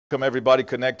Welcome everybody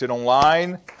connected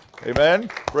online. Amen.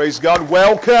 Praise God.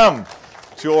 Welcome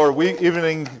to our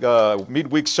evening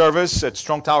midweek service at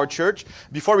Strong Tower Church.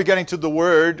 Before we get into the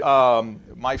Word,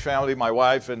 my family, my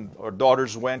wife, and our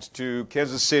daughters went to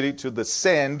Kansas City to the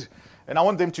Send, and I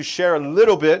want them to share a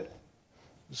little bit,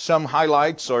 some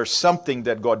highlights or something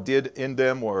that God did in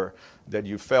them, or that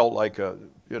you felt like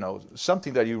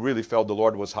something that you really felt the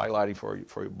Lord was highlighting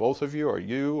for both of you, or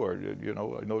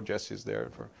I know Jesse's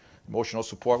there for emotional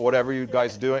support, whatever you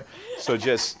guys doing. So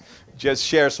just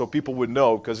share so people would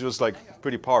know, because it was like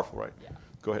pretty powerful, right? Yeah.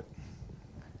 Go ahead.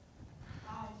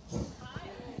 Hi,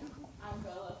 I'm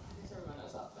Bella. Everyone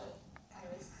knows that, but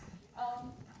anyways, I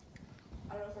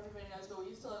don't know if everybody knows, but we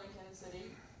used to live in Kansas City.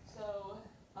 So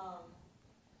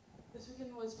this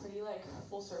weekend was pretty like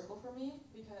full circle for me,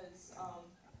 because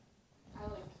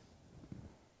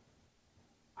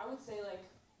I would say like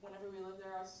whenever we lived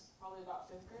there, I was probably about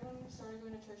 5th grade when we started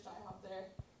going to church IHOP there,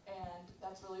 and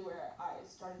that's really where I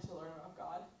started to learn about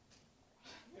God.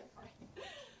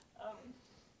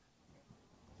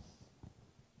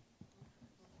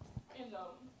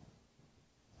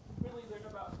 Really learn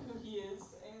about who He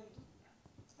is and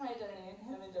my identity in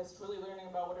Him, and just really learning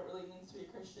about what it really means to be a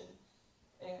Christian,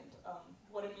 and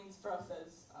what it means for us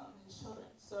as His children.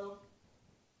 So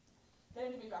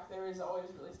getting to be back there is always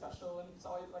really special, and it's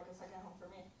always like a second home for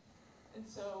me. And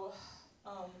so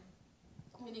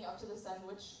leading up to the Send,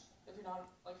 which, if you're not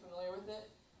like familiar with it,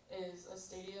 is a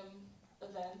stadium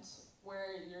event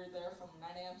where you're there from 9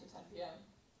 a.m. to 10 p.m.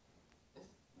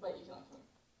 But you can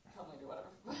come later,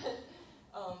 whatever.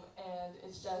 And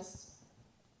it's just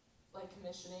like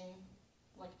commissioning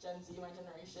like Gen Z, my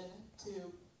generation,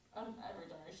 to every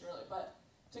generation really, but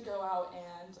to go out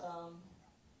and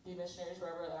be missionaries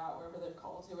wherever they're at, wherever they're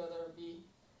called to, whether it be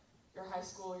your high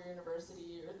school, your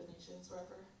university, or the nations,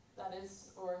 wherever that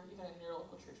is, or even in your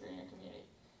local church or in your community.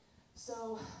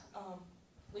 So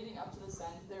leading up to the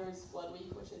Send, there was Flood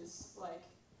Week, which is like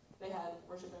they had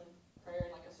worship and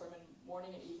prayer and like a sermon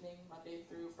morning and evening, Monday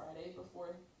through Friday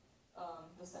before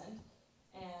the Send.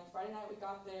 And Friday night we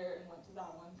got there and went to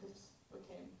that one because we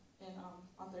came in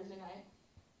on Thursday night.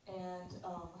 And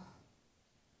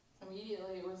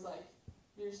immediately it was like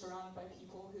you're surrounded by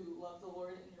people who love the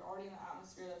Lord, and you're already in the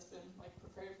atmosphere that's been like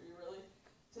prepared for you really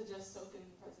to just soak in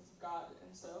the presence of God.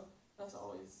 And so that's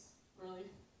always really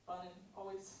fun, and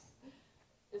always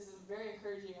is very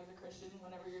encouraging as a Christian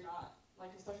whenever you're not,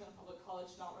 like especially in a public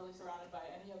college, not really surrounded by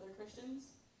any other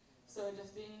Christians. So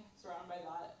just being surrounded by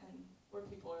that and where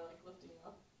people are like lifting you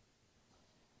up.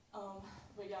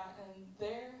 But yeah, and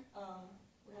there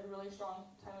we had a really strong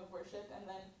time of worship, and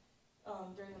then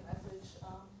during the message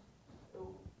it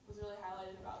was really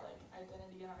highlighted about like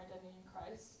identity and our identity in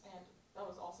Christ, and that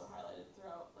was also highlighted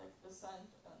throughout like the Send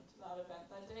and that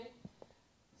event that day.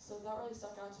 So that really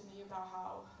stuck out to me about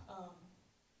how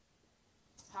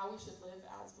we should live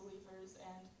as believers,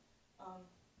 and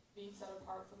being set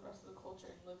apart from the rest of the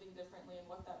culture and living differently, and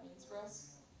what that means for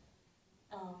us,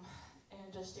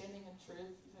 and just standing in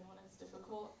truth even when it's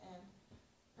difficult. And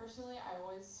personally, I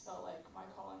always felt like my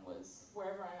calling was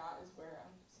wherever I'm at is where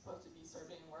I'm supposed to be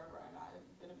serving, and wherever I'm at, I'm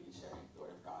going to be sharing the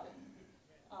Word of God and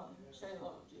sharing the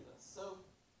love of Jesus. So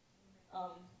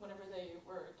whenever they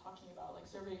were talking about like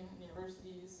serving in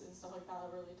universities and stuff like that,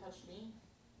 it really touched me.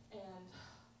 And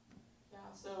yeah,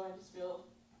 so I just feel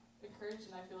encouraged,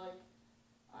 and I feel like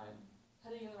I'm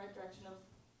heading in the right direction of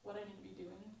what I need to be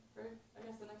doing for, I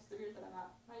guess, the next 3 years that I'm at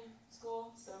my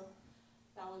school. So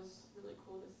that was really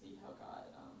cool to see how God,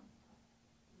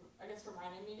 I guess,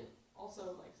 reminded me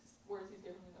also like words He's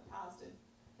given me in the past, and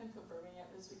Him confirming it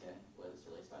this weekend was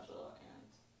really special. And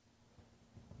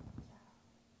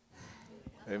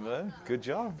yeah. Amen. Good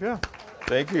job. Yeah.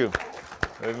 Thank you.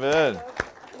 Amen.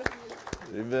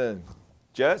 Amen.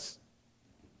 Jess?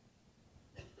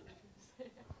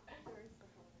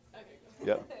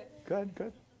 Yep.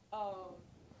 Good.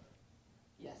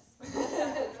 Yes.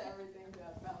 That's everything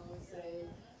that Bella was saying.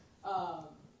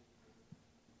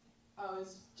 I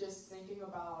was just thinking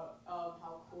about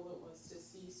how cool it was to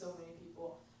see so many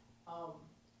people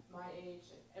my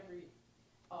age,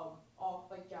 all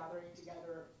like gathering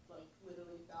together, like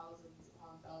literally thousands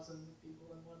upon thousands of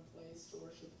people in one place to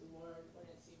worship the Lord, when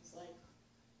it seems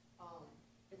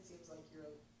like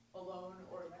you're alone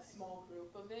or in a small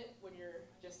group of it when you're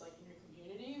just like in your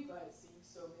community, but seeing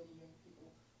so many young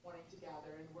people wanting to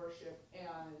gather and worship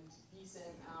and be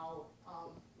sent out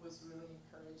was really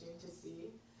encouraging to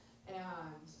see.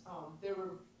 And there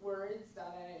were words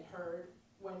that I had heard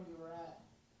when we were at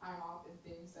IHOP and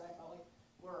things that I felt like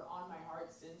were on my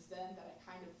heart since then, that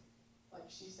I kind of, like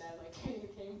she said, like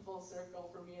came full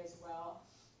circle for me as well.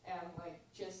 And like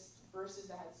just verses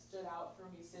that had stood out for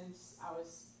me since I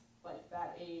was like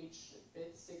that age,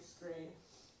 5th, 6th grade,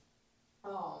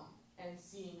 and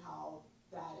seeing how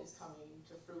that is coming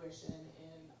to fruition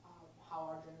in how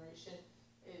our generation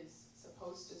is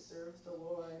supposed to serve the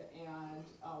Lord and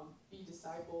be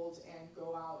discipled and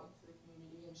go out into the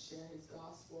community and share his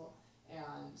gospel.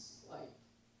 And like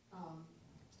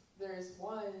there's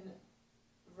one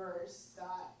verse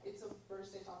that it's a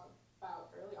verse they talk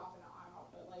about fairly often at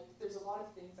IHOP, but like there's a lot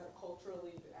of things that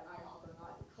culturally at IHOP are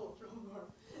not cultural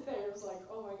norm. There's like,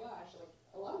 oh my gosh, like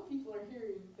a lot of people are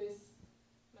hearing this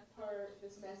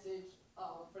message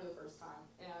for the first time.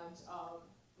 And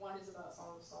one is about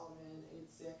Song of Solomon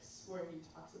 8:6, where he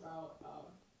talks about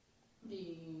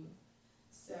being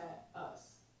set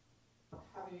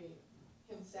having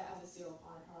him set as a seal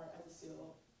upon our heart, as a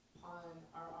seal upon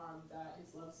our arm, that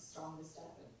his love is strong as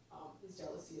death, and his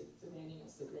jealousy is demanding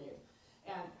as the grave.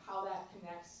 And how that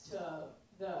connects to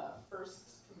the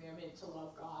first commandment to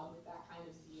love God with that kind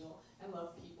of zeal and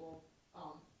love people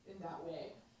in that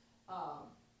way.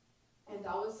 And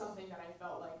that was something that I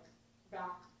felt like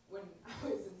back when I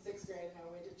was in 6th grade and I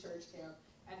went to church camp,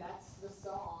 and that's the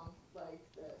song, like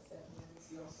the Set Me in the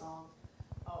Seal song,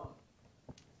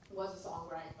 was a song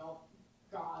where I felt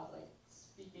God like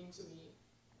speaking to me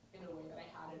in a way that I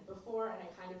hadn't before, and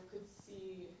I kind of could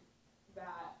see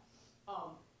that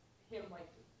him like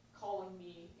calling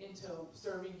me into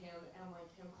serving him, and like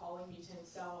him calling me to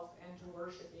himself and to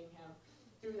worshiping him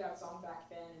through that song back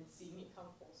then, and seeing it come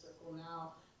full circle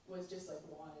now was just like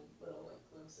one little like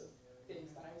glimpse of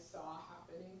things that I saw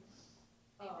happening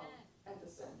at the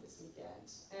Send this weekend.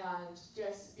 And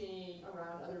just being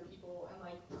around other people and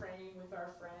like praying with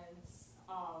our friends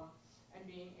and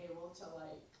being able to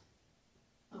like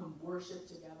worship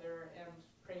together and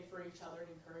pray for each other and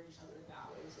encourage each other in that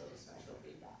way was really special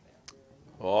being back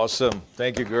there. Awesome.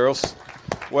 Thank you, girls.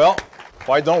 Well,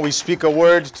 why don't we speak a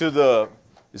word to the,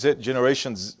 is it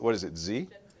Generation Z, what is it, Z?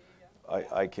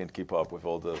 I can't keep up with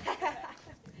all the,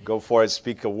 go for it,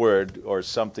 speak a word or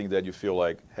something that you feel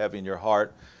like have in your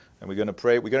heart. And we're going to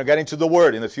pray. We're going to get into the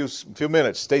word in a few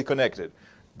minutes. Stay connected.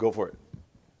 Go for it.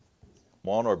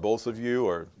 One or both of you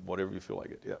or whatever you feel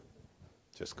like it. Yeah.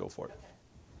 Just go for it.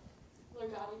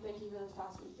 Lord God, we thank you for this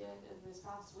past weekend and this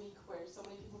past week where so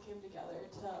many people came together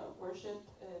to worship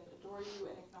and adore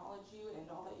you and acknowledge you and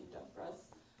all that you've done for us.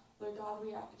 Lord God,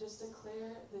 we just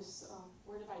declare this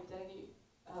word of identity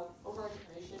over our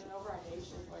generation and over our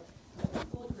nation, Lord, that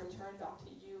people would return back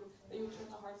to you, that you would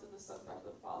turn the hearts of the sons back to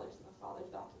the fathers and the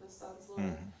fathers back to the sons,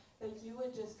 Lord, that you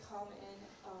would just come in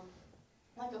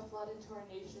like a flood into our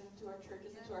nation, into our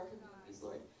churches, into our communities,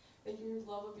 Lord, that your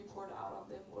love would be poured out on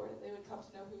them, Lord, and they would come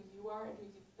to know who you are and who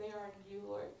they are in you,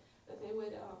 Lord, that they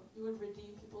would, you would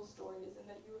redeem people's stories, and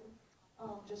that you would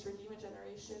just redeem a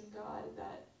generation, God,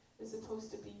 that is supposed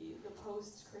to be the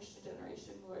post-Christian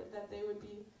generation, Lord, that they would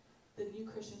be the new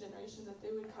Christian generation, that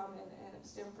they would come in and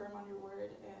stand firm on your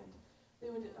word, and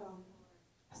they would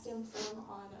stand firm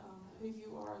on who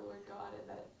you are, Lord God, and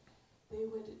that they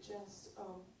would just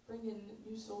bring in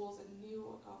new souls and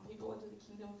new people into the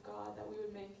kingdom of God, that we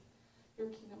would make your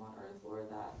kingdom on earth,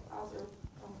 Lord, that as is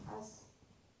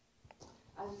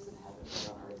in heaven,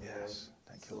 on earth, Yes, Lord.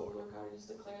 thank you, Lord. Lord God, I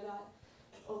just declare that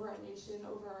over our nation,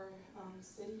 over our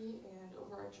city, and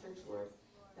over our church, Lord,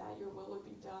 that your will would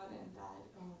be done, and that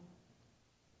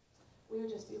we would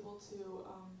just be able to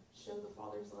show the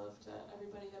Father's love to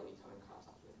everybody that we come in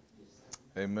contact with.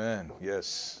 Amen.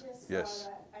 Yes. Yes.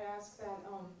 God, I ask that,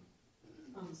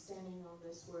 standing on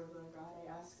this word, Lord God,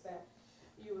 I ask that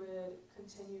you would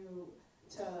continue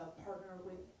to partner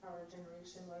with our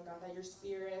generation, Lord God, that your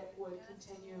spirit would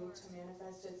continue to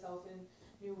manifest itself in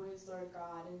new ways, Lord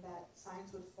God, and that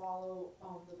signs would follow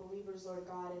the believers, Lord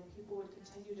God, and people would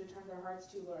continue to turn their hearts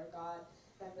to you, Lord God,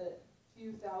 that the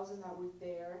few thousand that were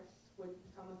there would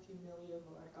become a few million,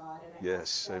 Lord God. And I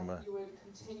ask that you would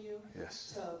continue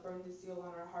to burn the seal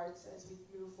on our hearts as we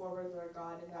move forward, Lord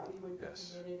God, and that we would be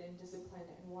committed and disciplined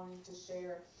and wanting to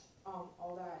share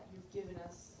all that you've given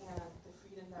us and the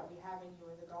freedom that we have in you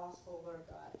in the gospel, Lord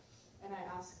God. And I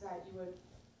ask that you would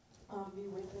be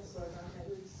with us, Lord God, that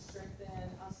you would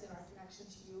strengthen us in our connection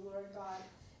to you, Lord God,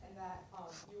 and that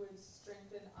you would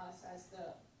strengthen us as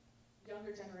the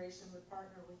younger generation would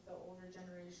partner with the older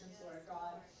generations, Lord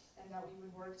God, and that we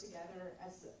would work together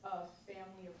as a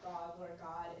family of God, Lord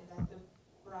God, and that the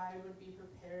bride would be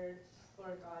prepared,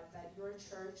 Lord God, that your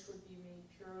church would be made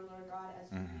pure, Lord God, as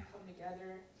we come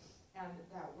together, and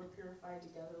that we're purified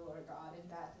together, Lord God, and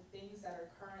that the things that are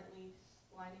currently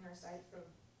blinding our sight from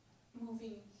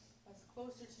moving us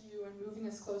closer to you and moving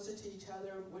us closer to each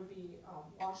other would be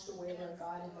washed away, Lord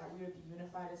God, and that we would be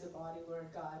unified as a body, Lord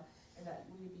God, and that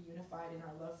we would be unified in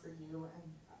our love for you and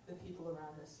the people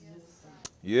around us. In Jesus' name.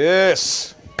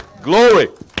 Yes. Glory.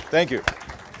 Thank you.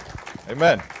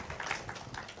 Amen.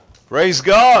 Praise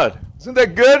God. Isn't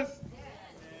that good?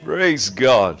 Praise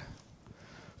God.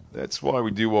 That's why we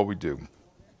do what we do.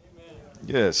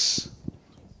 Yes.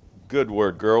 Good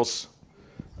word, girls.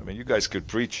 I mean, you guys could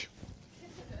preach.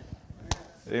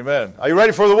 Amen. Are you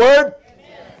ready for the word?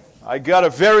 I got a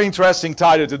very interesting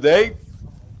title today.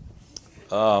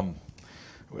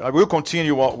 I will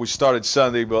continue what we started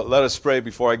Sunday, but let us pray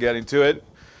before I get into it.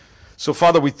 So,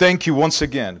 Father, we thank you once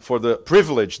again for the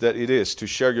privilege that it is to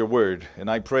share your word.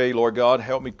 And I pray, Lord God,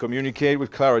 help me communicate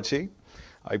with clarity.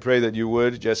 I pray that you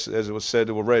would, just as it was said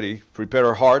already, prepare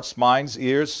our hearts, minds,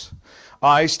 ears,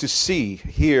 eyes to see,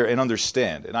 hear, and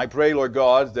understand. And I pray, Lord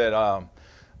God, that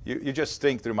you just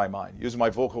think through my mind. Use my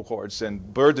vocal cords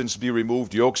and burdens be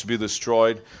removed, yokes be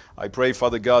destroyed. I pray,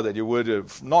 Father God, that you would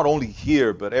not only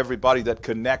hear, but everybody that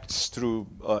connects through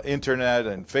internet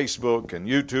and Facebook and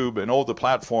YouTube and all the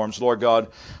platforms, Lord God,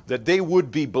 that they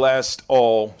would be blessed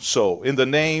also. In the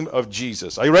name of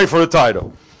Jesus. Are you ready for the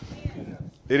title?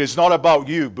 It is not about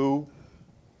you, boo.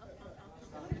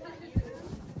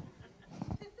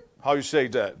 How you say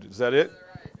that? Is that it?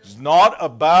 It's not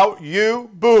about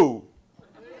you, boo.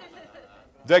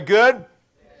 Is that good?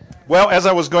 Well, as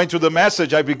I was going through the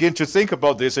message, I began to think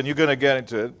about this, and you're going to get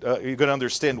into it. You're going to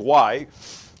understand why.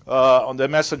 On the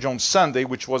message on Sunday,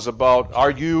 which was about,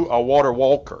 are you a water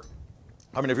walker?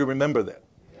 How many of you remember that?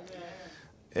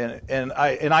 And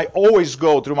I always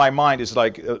go through my mind, it's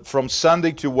like from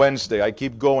Sunday to Wednesday, I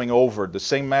keep going over the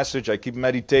same message, I keep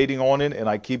meditating on it, and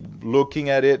I keep looking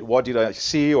at it. What did I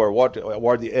see, or what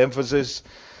are the emphasis,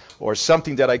 or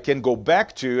something that I can go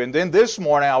back to. And then this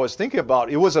morning I was thinking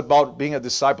about, it was about being a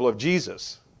disciple of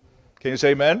Jesus. Can you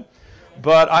say amen?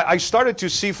 But I started to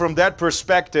see from that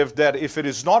perspective that if it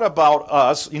is not about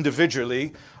us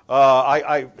individually,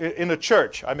 in a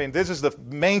church, I mean, this is the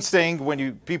main thing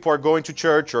when people are going to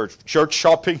church or church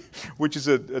shopping, which is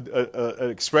an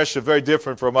expression very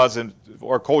different from us and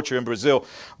our culture in Brazil.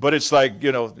 But it's like,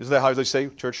 isn't that how they say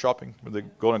church shopping? When they're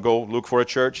going to go look for a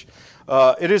church.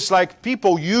 It is like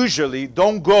people usually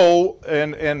don't go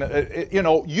and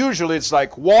usually it's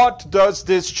like, what does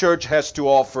this church has to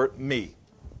offer me?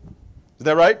 Is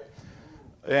that right?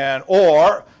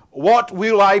 Or what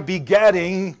will I be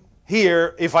getting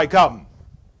here if I come?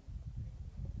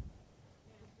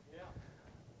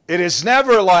 It is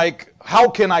never like, how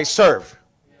can I serve?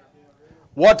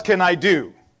 What can I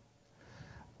do?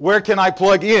 Where can I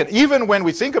plug in? Even when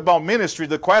we think about ministry,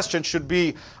 the question should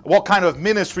be, what kind of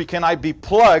ministry can I be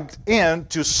plugged in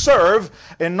to serve,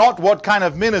 and not what kind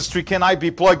of ministry can I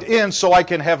be plugged in so I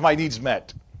can have my needs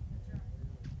met.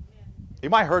 It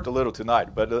might hurt a little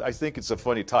tonight, but I think it's a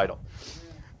funny title.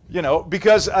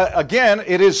 Because again,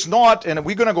 it is not, and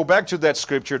we're going to go back to that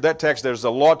scripture, that text, there's a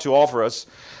lot to offer us,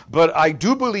 but I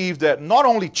do believe that not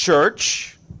only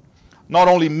church, not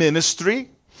only ministry,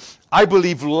 I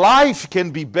believe life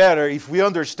can be better if we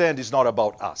understand it's not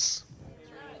about us.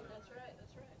 That's right.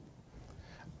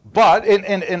 But,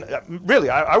 and really,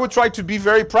 I would try to be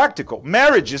very practical.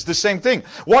 Marriage is the same thing.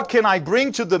 What can I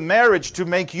bring to the marriage to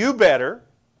make you better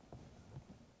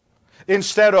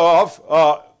instead of,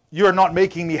 you're not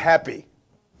making me happy?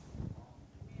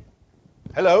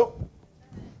 Hello?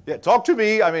 Yeah, talk to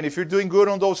me. I mean, if you're doing good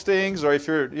on those things, or if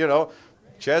you're,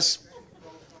 just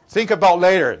think about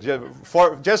later.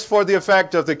 Just for the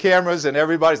effect of the cameras and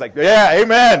everybody's like, yeah,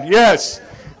 amen, yes.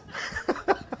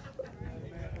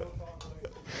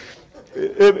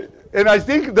 And I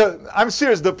think I'm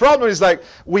serious, the problem is like,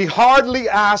 we hardly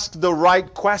ask the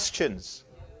right questions.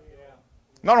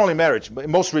 Not only marriage, but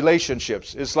most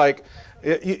relationships. It's like,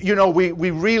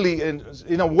 we really,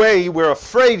 in a way, we're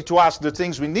afraid to ask the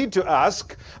things we need to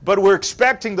ask, but we're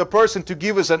expecting the person to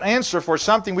give us an answer for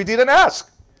something we didn't ask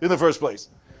in the first place.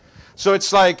 So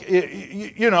it's like,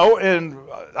 and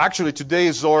actually today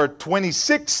is our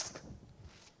 26th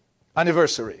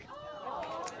anniversary.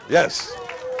 Yes,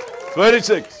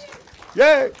 26.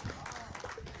 Yay!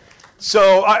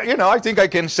 So, I think I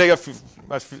can say a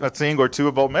thing or two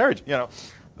about marriage,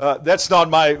 That's not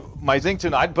my thing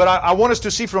tonight, but I want us to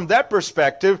see from that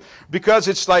perspective, because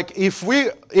it's like, if we,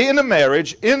 in a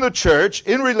marriage, in the church,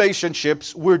 in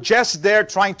relationships, we're just there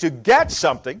trying to get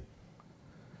something.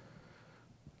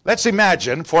 Let's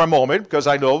imagine for a moment, because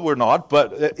I know we're not,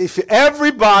 but if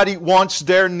everybody wants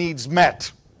their needs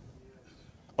met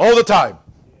all the time,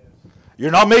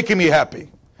 you're not making me happy.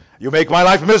 You make my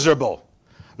life miserable.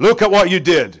 Look at what you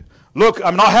did. Look,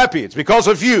 I'm not happy. It's because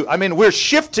of you. I mean, we're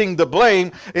shifting the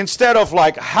blame instead of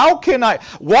like, how can I,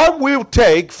 what will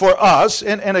take for us,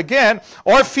 and again,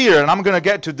 our fear, and I'm going to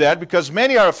get to that because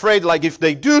many are afraid like if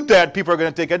they do that, people are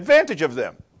going to take advantage of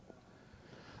them.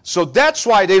 So that's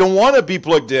why they don't want to be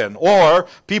plugged in. Or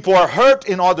people are hurt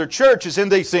in other churches and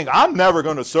they think, I'm never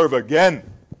going to serve again.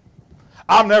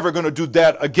 I'm never going to do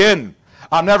that again.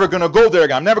 I'm never going to go there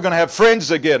again. I'm never going to have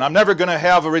friends again. I'm never going to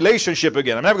have a relationship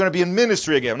again. I'm never going to be in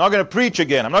ministry again. I'm not going to preach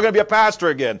again. I'm not going to be a pastor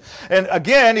again. And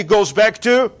again, it goes back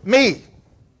to me.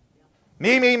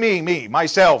 Me,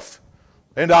 myself,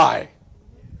 and I.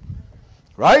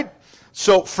 Right?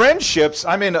 So friendships,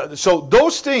 I mean, so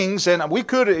those things, and we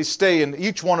could stay in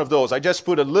each one of those. I just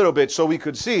put a little bit so we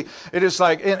could see. It is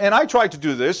like, and I try to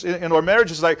do this in our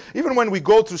marriage. It's like, even when we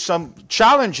go through some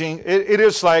challenging, it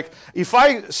is like, if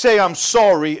I say I'm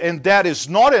sorry and that is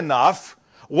not enough,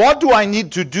 what do I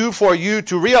need to do for you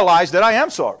to realize that I am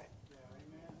sorry?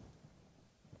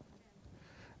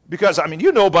 Because, I mean,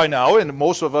 you know by now, and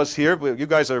most of us here, you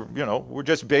guys are, you know, we're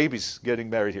just babies getting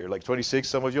married here. Like 26,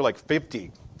 some of you like 50,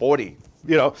 40,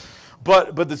 you know.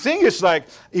 But the thing is like,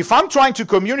 if I'm trying to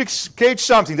communicate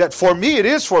something that for me it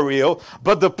is for real,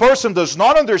 but the person does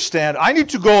not understand, I need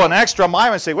to go an extra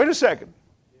mile and say, wait a second.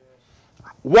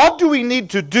 What do we need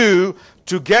to do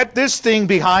to get this thing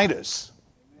behind us?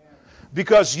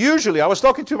 Because usually, I was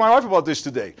talking to my wife about this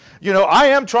today. You know, I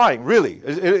am trying, really.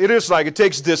 It is like, it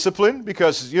takes discipline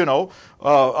because, you know,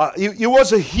 it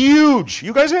was a huge,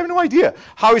 you guys have no idea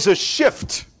how it's a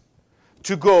shift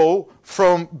to go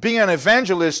from being an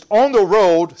evangelist on the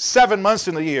road 7 months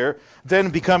in a year, then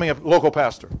becoming a local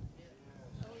pastor.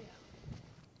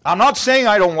 I'm not saying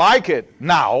I don't like it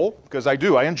now, because I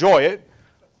do, I enjoy it.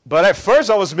 But at first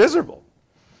I was miserable.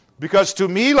 Because to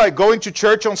me, like going to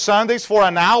church on Sundays for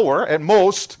an hour at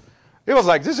most, it was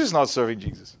like, this is not serving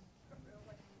Jesus.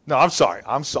 No, I'm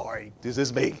sorry, this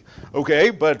is me,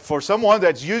 okay? But for someone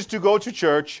that's used to go to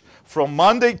church from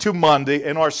Monday to Monday,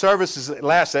 and our services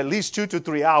last at least 2 to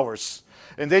 3 hours,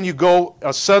 and then you go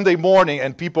a Sunday morning,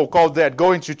 and people call that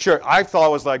going to church, I thought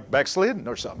it was like backsliding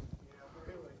or something.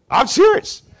 I'm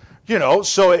serious. You know,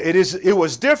 so it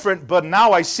was different, but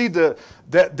now I see that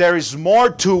there is more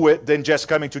to it than just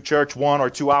coming to church 1 or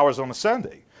 2 hours on a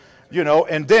Sunday. You know,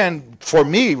 and then for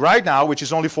me right now, which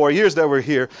is only 4 years that we're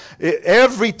here,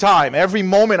 every time, every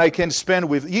moment I can spend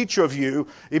with each of you,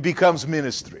 it becomes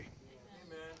ministry.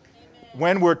 Amen.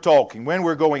 When we're talking, when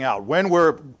we're going out, when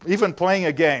we're even playing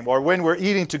a game, or when we're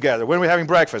eating together, when we're having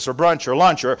breakfast or brunch or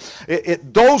lunch, or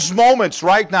those moments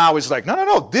right now is like,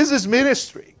 no, this is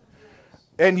ministry.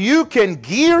 And you can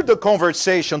gear the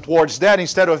conversation towards that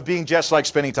instead of being just like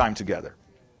spending time together.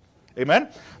 Amen?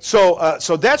 So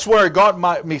that's where it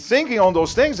got me thinking on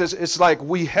those things. It's like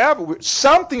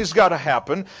something's got to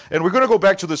happen, and we're going to go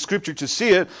back to the scripture to see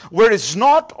it, where it's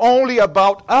not only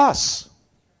about us.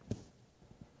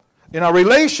 In a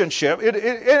relationship,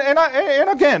 and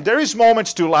again, there is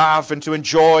moments to laugh and to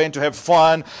enjoy and to have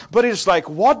fun, but it's like,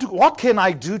 what can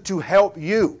I do to help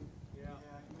you?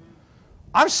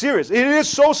 I'm serious. It is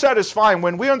so satisfying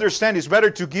when we understand it's better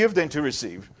to give than to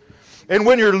receive. And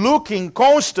when you're looking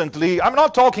constantly, I'm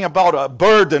not talking about a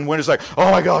burden when it's like, oh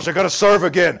my gosh, I got to serve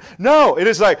again. No, it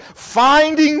is like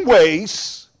finding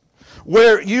ways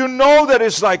where you know that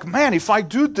it's like, man, if I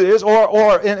do this,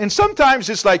 and sometimes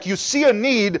it's like you see a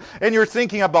need and you're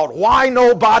thinking about why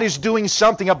nobody's doing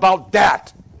something about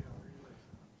that.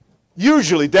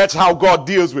 Usually that's how God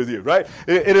deals with you, right?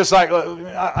 It is like,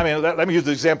 I mean, let me use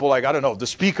the example like, I don't know, the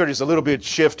speaker is a little bit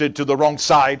shifted to the wrong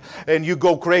side and you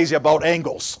go crazy about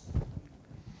angles,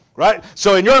 right?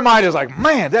 So in your mind it's like,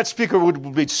 man, that speaker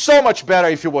would be so much better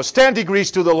if it was 10 degrees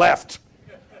to the left.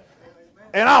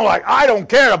 And I'm like, I don't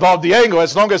care about the angle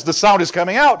as long as the sound is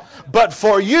coming out. But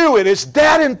for you it is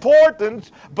that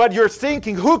important, but you're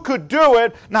thinking, who could do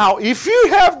it? Now, if you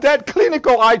have that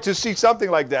clinical eye to see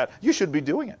something like that, you should be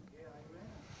doing it.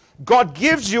 God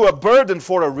gives you a burden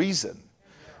for a reason.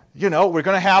 You know, we're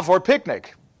going to have our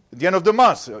picnic at the end of the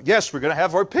month. Yes, we're going to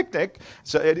have our picnic.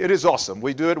 So it is awesome.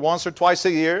 We do it once or twice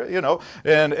a year, you know.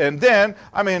 And then,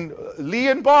 I mean, Lee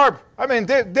and Barb, I mean,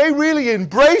 they really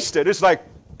embraced it. It's like,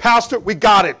 Pastor, we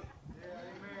got it.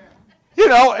 You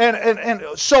know, and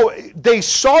so they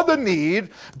saw the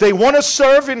need. They want to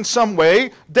serve in some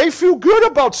way. They feel good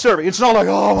about serving. It's not like,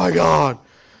 oh my God,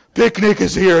 picnic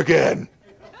is here again.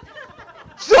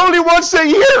 It's only once a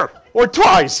year or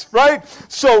twice, right?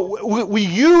 So we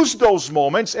use those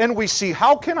moments and we see,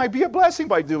 how can I be a blessing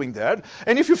by doing that?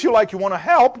 And if you feel like you want to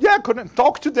help, yeah,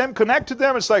 talk to them, connect to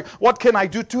them. It's like, what can I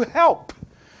do to help?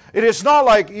 It is not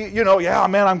like, yeah,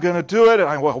 man, I'm going to do it, and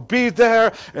I will be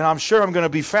there, and I'm sure I'm going to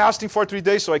be fasting for 3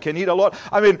 days so I can eat a lot.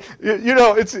 I mean,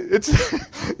 it's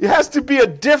it has to be a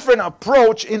different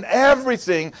approach in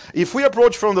everything. If we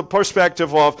approach from the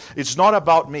perspective of, it's not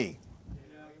about me.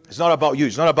 It's not about you.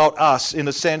 It's not about us in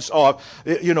the sense of,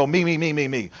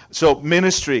 me. So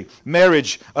ministry,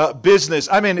 marriage, business.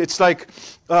 I mean, it's like,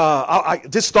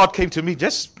 this thought came to me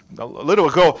just a little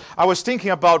ago. I was thinking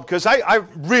about, because I'm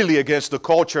really against the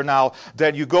culture now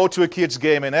that you go to a kid's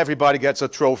game and everybody gets a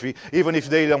trophy, even if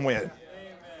they don't win.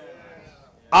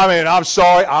 I mean, I'm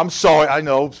sorry. I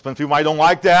know some people might don't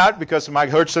like that because it might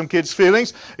hurt some kids'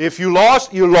 feelings. If you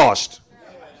lost, you lost.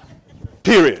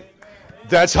 Period.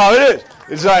 That's how it is.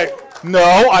 It's like,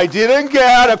 no, I didn't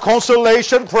get a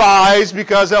consolation prize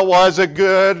because I was a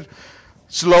good,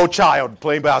 slow child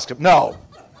playing basketball.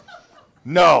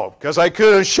 No, because I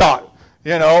couldn't shot.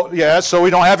 So we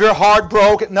don't have your heart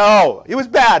broken. No, it was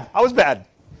bad. I was bad.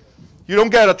 You don't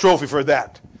get a trophy for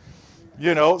that.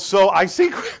 So I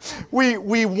think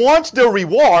we want the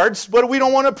rewards, but we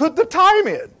don't want to put the time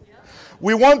in.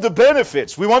 We want the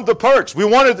benefits. We want the perks. We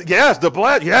wanted, yes, the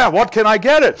blood. Yeah, what can I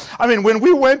get it? I mean, when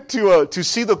we went to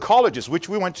see the colleges, which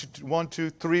we went to 1, 2,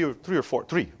 3, or 3 or 4,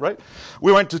 3, right?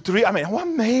 We went to 3. I mean,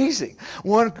 amazing.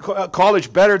 One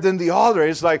college better than the other.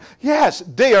 It's like, yes,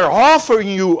 they are offering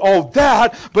you all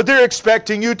that, but they're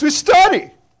expecting you to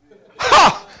study.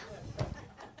 Ha!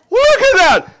 Look at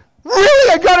that.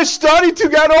 Really? I got to study to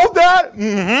get all that?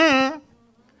 Mm-hmm.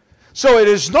 So it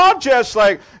is not just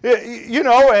like,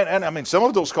 and I mean, some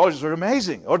of those colleges are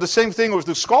amazing. Or the same thing with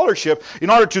the scholarship. In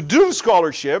order to do the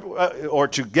scholarship, or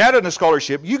to get a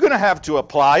scholarship, you're going to have to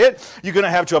apply it. You're going to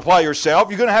have to apply yourself.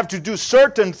 You're going to have to do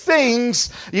certain things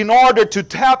in order to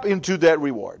tap into that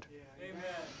reward. Yeah.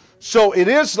 So it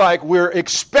is like we're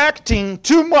expecting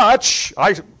too much.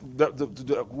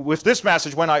 With this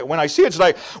message, when I see it, it's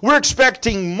like we're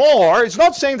expecting more. It's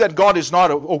not saying that God is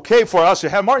not okay for us to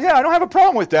have more. Yeah, I don't have a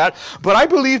problem with that. But I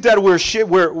believe that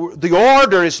the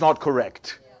order is not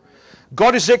correct.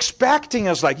 God is expecting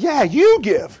us like, yeah, you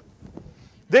give.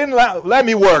 Then let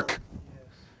me work.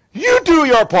 You do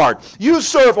your part. You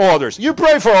serve others. You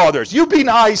pray for others. You be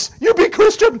nice. You be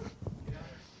Christian.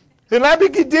 Then let me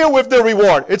deal with the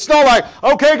reward. It's not like,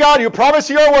 okay, God, you promised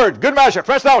your word. Good measure.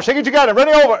 Press down, shake it together, run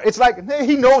it over. It's like,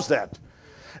 he knows that.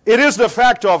 It is the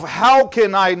fact of how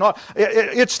can I not.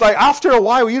 It's like after a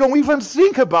while, you don't even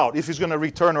think about if he's going to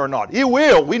return or not. He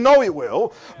will. We know he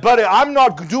will. But I'm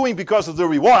not doing because of the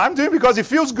reward. I'm doing because it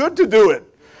feels good to do it.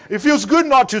 It feels good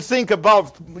not to think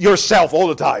about yourself all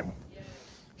the time.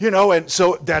 And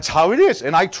so that's how it is.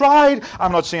 And I tried.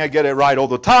 I'm not saying I get it right all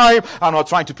the time. I'm not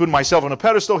trying to put myself on a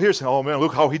pedestal here saying, oh man,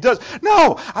 look how he does.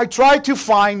 No, I try to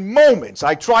find moments.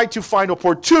 I try to find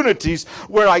opportunities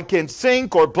where I can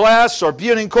think or bless or be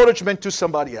an encouragement to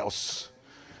somebody else.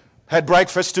 Had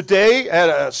breakfast today at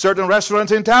a certain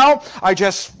restaurant in town. I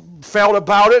just felt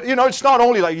about it. It's not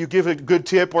only like you give a good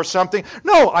tip or something.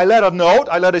 No, I let a note.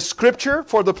 I let a scripture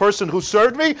for the person who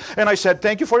served me. And I said,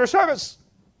 thank you for your service.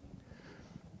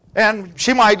 And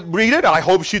she might read it. I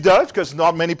hope she does, because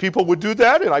not many people would do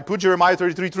that. And I put Jeremiah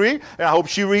 33:3, and I hope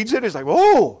she reads it. It's like,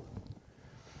 oh.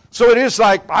 So it is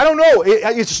like, I don't know.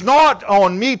 It's not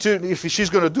on me if she's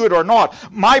going to do it or not.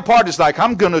 My part is like,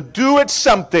 I'm going to do it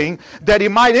something that it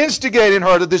might instigate in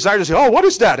her the desire to say, oh, what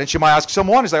is that? And she might ask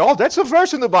someone. It's like, oh, that's a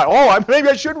verse in the Bible. Oh, maybe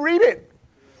I should read it.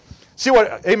 See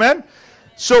what, amen?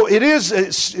 So it is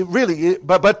it's really,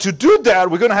 but to do that,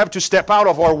 we're going to have to step out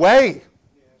of our way.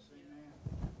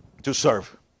 To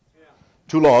serve,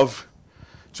 to love,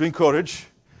 to encourage,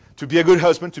 to be a good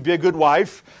husband, to be a good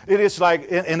wife. It is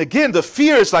like, and again, the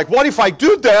fear is like, what if I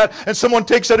do that and someone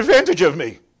takes advantage of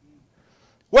me?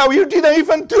 Well, you didn't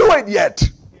even do it yet.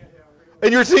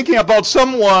 And you're thinking about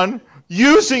someone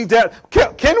using that.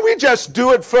 Can we just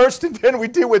do it first and then we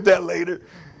deal with that later?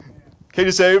 Can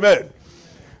you say amen?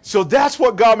 So that's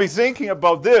what got me thinking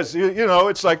about this.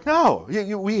 It's like, no,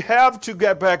 we have to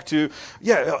get back to,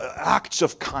 acts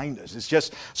of kindness. It's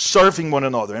just serving one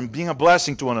another and being a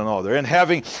blessing to one another and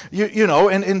having,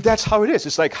 and that's how it is.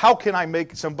 It's like, how can I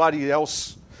make somebody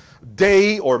else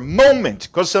day or moment?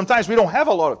 Because sometimes we don't have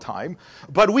a lot of time,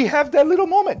 but we have that little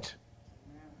moment.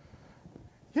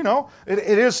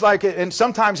 It is like, and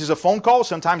sometimes it's a phone call,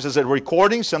 sometimes it's a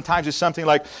recording, sometimes it's something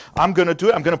like, I'm going to do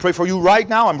it, I'm going to pray for you right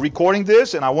now, I'm recording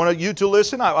this, and I want you to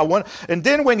listen, and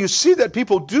then when you see that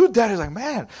people do that, it's like,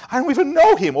 man, I don't even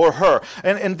know him or her,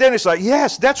 and then it's like,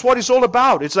 yes, that's what it's all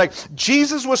about. It's like,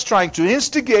 Jesus was trying to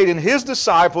instigate in his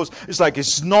disciples, it's like,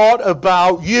 it's not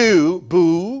about you,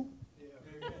 boo.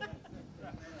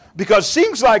 Because it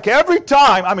seems like every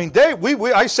time, I mean,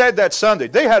 I said that Sunday,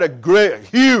 they had a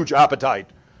huge appetite.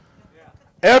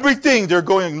 Everything they're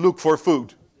going to look for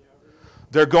food.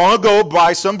 They're going to go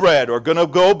buy some bread or going to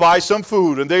go buy some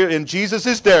food. And Jesus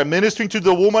is there ministering to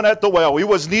the woman at the well. It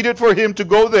was needed for him to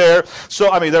go there.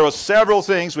 So, I mean, there were several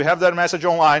things. We have that message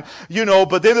online. You know,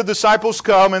 but then the disciples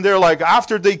come and they're like,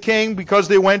 after they came because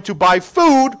they went to buy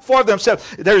food for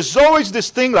themselves. There's always this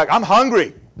thing like, I'm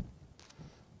hungry.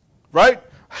 Right?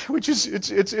 Which is,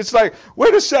 it's like,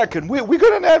 wait a second. We're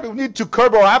going to need to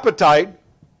curb our appetite.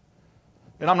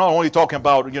 And I'm not only talking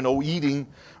about, you know, eating,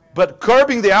 but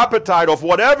curbing the appetite of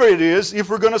whatever it is if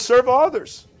we're going to serve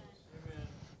others. Amen.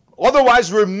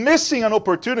 Otherwise, we're missing an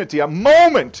opportunity, a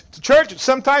moment. Church,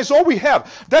 sometimes all we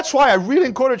have. That's why I really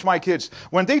encourage my kids.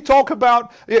 When they talk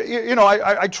about, you know,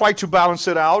 I try to balance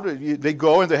it out. They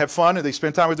go and they have fun and they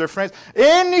spend time with their friends.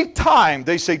 Anytime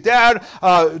they say, Dad,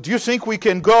 do you think we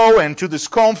can go and to this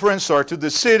conference or to the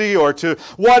city or to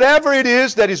whatever it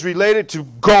is that is related to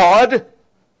God,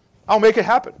 I'll make it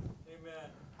happen. Amen.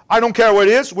 I don't care where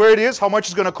it is, how much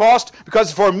it's going to cost,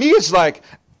 because for me it's like,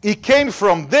 it came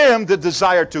from them, the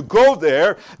desire to go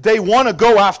there. They want to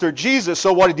go after Jesus.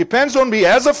 So what it depends on me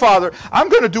as a father, I'm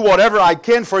going to do whatever I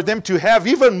can for them to have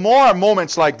even more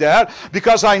moments like that,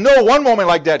 because I know one moment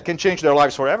like that can change their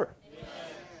lives forever. Amen.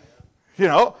 You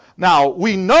know, now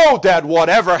we know that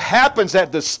whatever happens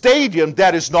at the stadium,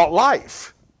 that is not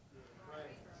life.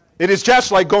 It is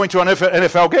just like going to an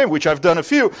NFL game, which I've done a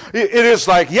few. It is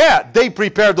like, yeah, they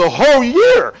prepare the whole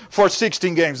year for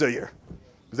 16 games a year.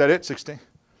 Is that it, 16?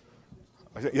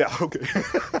 Yeah, okay.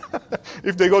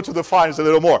 If they go to the finals, a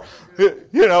little more.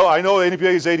 You know, I know the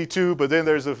NBA is 82, but then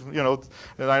there's a, you know,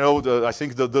 and I know I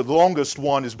think the longest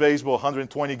one is baseball,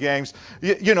 120 games.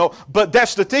 You know, but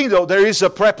that's the thing, though. There is a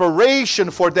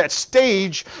preparation for that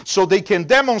stage so they can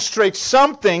demonstrate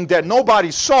something that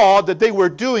nobody saw that they were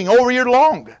doing all year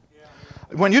long.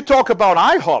 When you talk about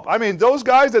IHOP, I mean, those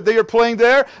guys that they are playing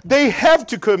there, they have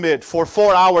to commit for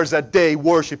 4 hours a day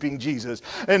worshiping Jesus.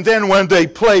 And then when they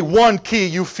play one key,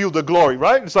 you feel the glory,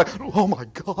 right? It's like, oh my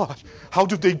gosh, how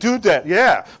do they do that?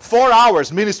 Yeah, 4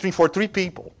 hours ministering for 3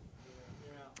 people.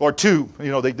 Or 2, you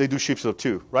know, they do shifts of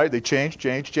 2, right? They change.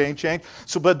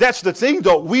 So, but that's the thing,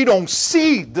 though. We don't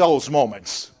see those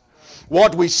moments.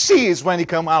 What we see is when they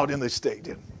come out in the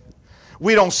stadium.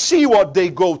 We don't see what they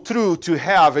go through to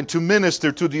have and to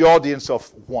minister to the audience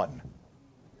of one.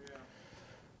 Yeah.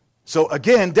 So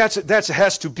again, that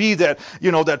has to be that,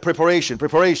 you know, that preparation.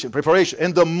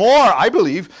 And the more, I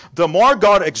believe, the more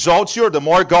God exalts you, or the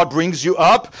more God brings you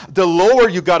up, the lower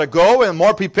you got to go and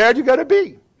more prepared you got to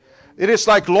be. It is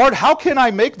like, Lord, how can I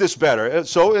make this better?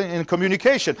 So in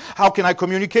communication, how can I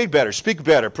communicate better, speak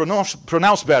better,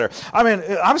 pronounce better? I mean,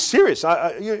 I'm serious.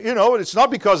 You know, it's not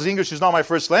because English is not my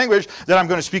first language that I'm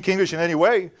going to speak English in any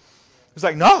way. It's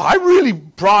like, no, I really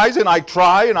prize and I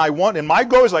try and I want, and my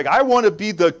goal is like, I want to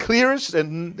be the clearest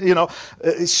and, you know,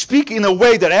 speak in a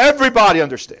way that everybody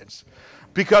understands.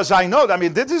 Because I know, I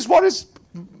mean, this is what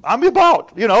I'm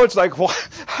about. You know, it's like, well,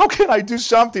 how can I do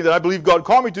something that I believe God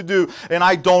called me to do and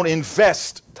I don't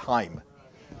invest time?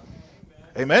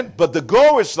 Amen? But the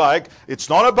goal is like, it's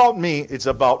not about me, it's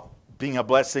about being a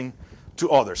blessing to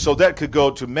others. So that could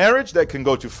go to marriage, that can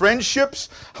go to friendships.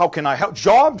 How can I help?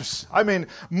 Jobs. I mean,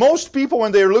 most people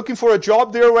when they're looking for a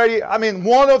job, they're already, I mean,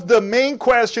 one of the main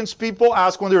questions people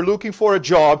ask when they're looking for a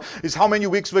job is how many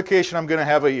weeks vacation I'm going to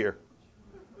have a year.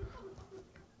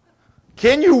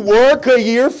 Can you work a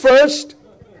year first?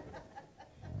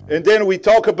 And then we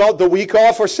talk about the week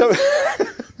off or so.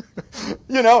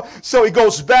 You know, so it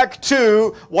goes back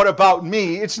to, what about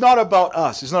me? It's not about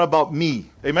us. It's not about me.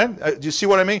 Amen? Do you see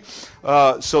what I mean?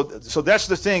 So that's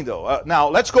the thing, though. Now,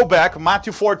 let's go back.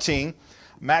 Matthew 14.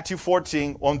 Matthew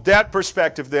 14. On that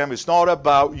perspective, then, it's not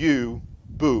about you.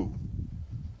 Boo.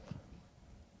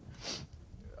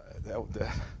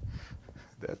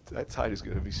 That tide is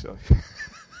going to be so...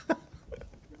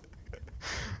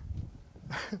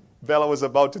 Bella was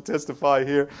about to testify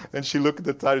here, and she looked at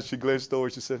the title, she glanced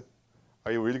over, she said,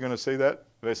 are you really going to say that?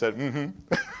 And I said, mm-hmm.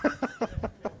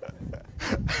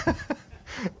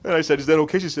 And I said, is that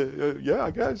okay? She said, yeah,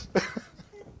 I guess.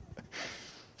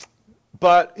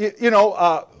 But, you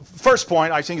know, first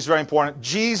point I think is very important.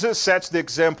 Jesus sets the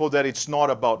example that it's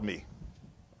not about me.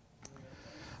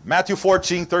 Matthew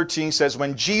 14:13 says,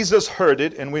 when Jesus heard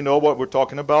it, and we know what we're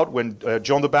talking about, when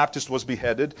John the Baptist was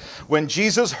beheaded, when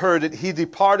Jesus heard it, he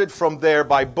departed from there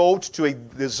by boat to a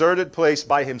deserted place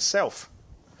by himself.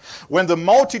 When the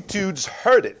multitudes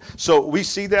heard it. So we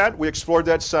see that. We explored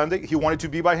that Sunday. He wanted to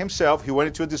be by himself. He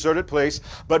went to a deserted place.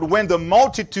 But when the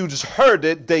multitudes heard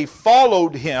it, they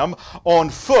followed him on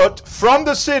foot from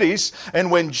the cities.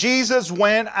 And when Jesus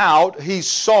went out, he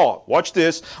saw. Watch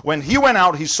this. When he went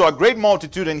out, he saw a great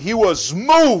multitude, and he was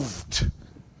moved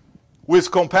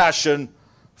with compassion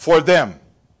for them,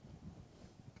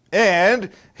 and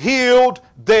healed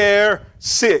their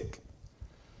sick.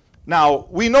 Now,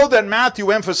 we know that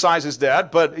Matthew emphasizes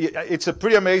that, but it's a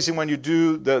pretty amazing when you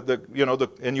do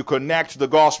and you connect the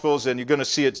Gospels, and you're going to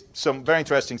see some very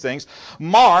interesting things.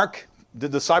 Mark, the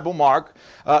disciple Mark,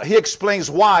 he explains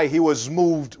why he was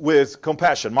moved with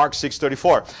compassion. Mark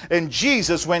 6:34. And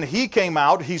Jesus, when he came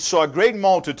out, he saw a great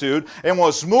multitude and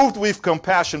was moved with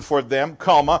compassion for them,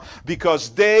 because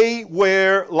they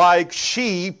were like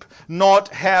sheep not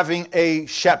having a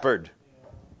shepherd.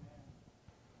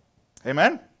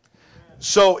 Amen?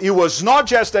 So it was not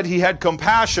just that he had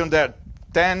compassion that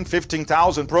 10,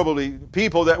 15,000 probably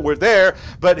people that were there,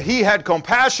 but he had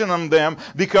compassion on them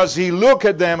because he looked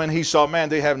at them and he saw, man,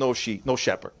 they have no sheep, no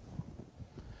shepherd.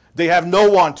 They have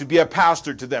no one to be a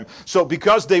pastor to them. So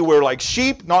because they were like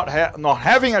sheep, not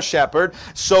having a shepherd,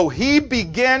 so he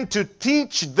began to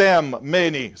teach them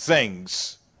many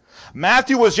things.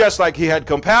 Matthew was just like he had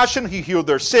compassion, he healed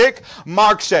their sick.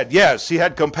 Mark said, yes, he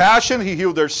had compassion, he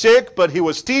healed their sick, but he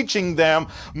was teaching them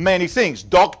many things.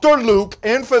 Dr. Luke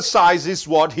emphasizes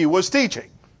what he was teaching.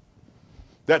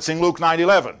 That's in Luke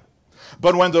 9:11.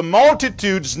 But when the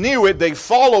multitudes knew it, they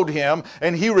followed him,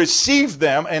 and he received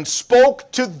them and spoke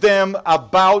to them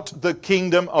about the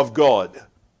kingdom of God,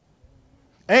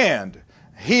 and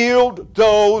healed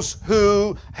those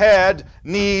who had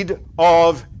need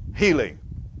of healing.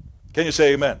 Can you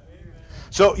say amen? Amen?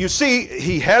 So you see,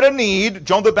 he had a need.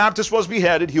 John the Baptist was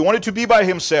beheaded. He wanted to be by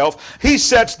himself. He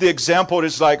sets the example.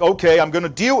 It's like, okay, I'm going to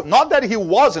deal. Not that he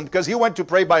wasn't, because he went to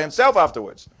pray by himself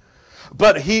afterwards.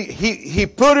 But he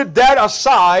put that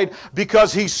aside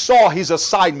because he saw his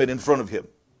assignment in front of him.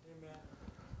 Amen.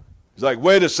 He's like,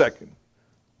 wait a second.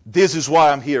 This is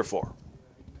why I'm here for.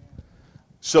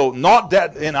 So not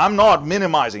that, and I'm not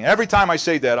minimizing. Every time I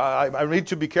say that, I need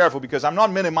to be careful, because I'm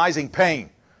not minimizing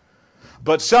pain.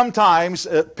 But sometimes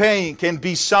pain can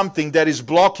be something that is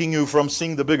blocking you from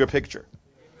seeing the bigger picture.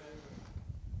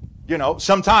 You know,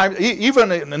 sometimes,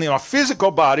 even in our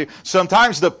physical body,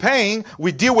 sometimes the pain,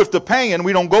 we deal with the pain and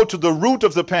we don't go to the root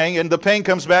of the pain, and the pain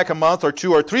comes back a month or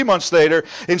 2 or 3 months later,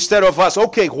 instead of us,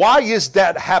 okay, why is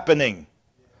that happening?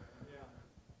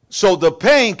 So the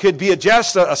pain could be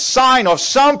just a sign of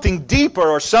something deeper,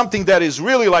 or something that is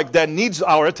really like that needs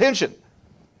our attention.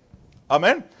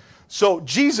 Amen? So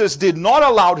Jesus did not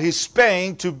allow his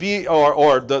pain to be,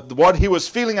 or what he was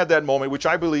feeling at that moment, which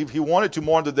I believe he wanted to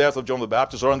mourn the death of John the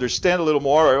Baptist, or understand a little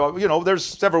more, or, there's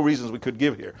several reasons we could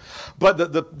give here. But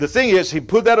the thing is, he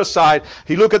put that aside.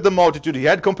 He looked at the multitude. He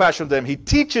had compassion on them. He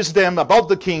teaches them about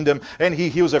the kingdom, and he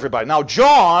heals everybody. Now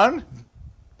John,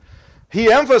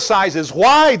 he emphasizes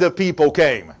why the people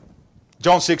came.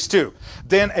 John 6:2.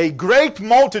 Then a great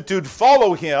multitude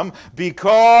followed him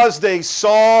because they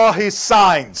saw his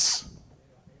signs.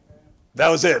 That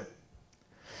was it.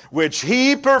 Which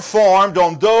he performed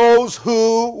on those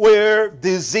who were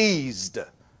diseased.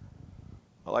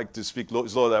 I like to speak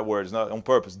slow that word. It's not on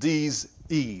purpose.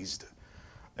 Diseased.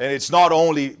 And it's not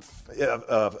only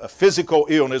a physical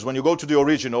illness. When you go to the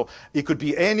original, it could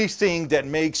be anything that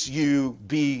makes you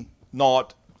be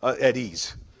not at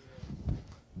ease.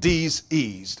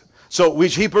 Diseased. So,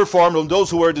 which he performed on those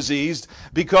who were diseased,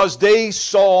 because they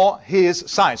saw his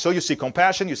signs. So you see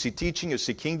compassion, you see teaching, you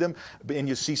see kingdom, and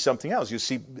you see something else. You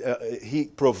see he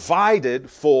provided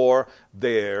for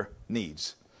their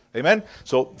needs. Amen?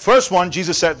 So, first one,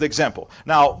 Jesus set the example.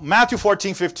 Now, Matthew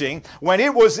 14:15, when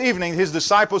it was evening, his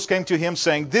disciples came to him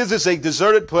saying, this is a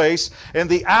deserted place, and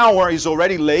the hour is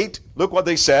already late. Look what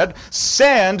they said.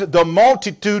 Send the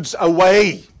multitudes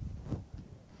away.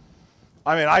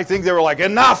 I mean, I think they were like,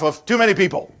 enough of too many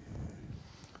people.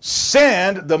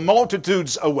 Send the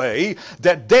multitudes away,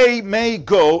 that they may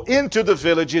go into the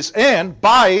villages and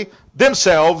buy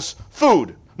themselves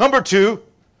food. Number 2,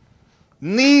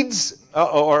 needs,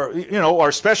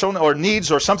 or special, or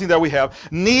needs, or something that we have.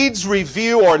 Needs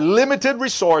review our limited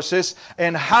resources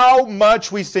and how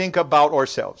much we think about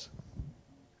ourselves.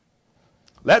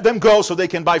 Let them go so they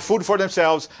can buy food for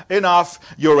themselves. Enough.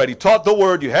 You already taught the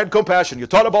word. You had compassion. You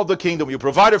taught about the kingdom. You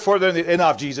provided for them.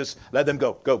 Enough, Jesus. Let them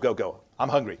go. Go, go, go. I'm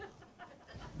hungry.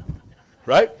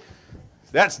 Right?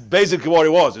 That's basically what it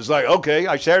was. It's like, okay,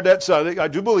 I shared that Sunday. I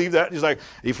do believe that. It's like,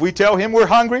 if we tell him we're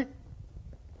hungry,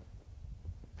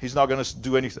 he's not going to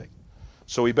do anything.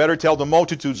 So we better tell the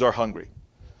multitudes are hungry.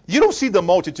 You don't see the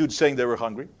multitude saying they were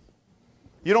hungry.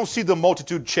 You don't see the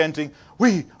multitude chanting,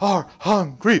 "We are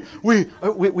hungry." We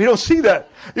don't see that.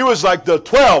 It was like the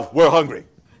 12 were hungry.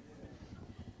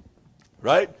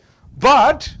 Right?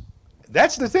 But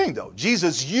that's the thing, though.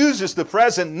 Jesus uses the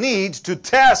present need to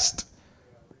test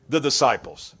the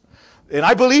disciples. And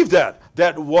I believe that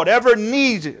whatever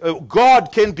need,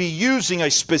 God can be using a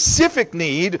specific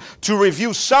need to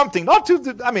reveal something, not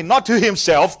to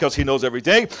himself, because he knows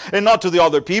everything, and not to the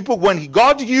other people. When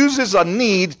God uses a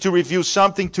need to reveal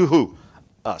something to who?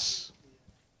 Us.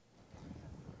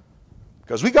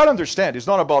 Because we got to understand, it's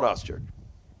not about us, church.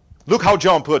 Look how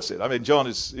John puts it. I mean, John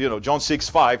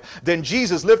 6:5. Then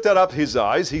Jesus lifted up his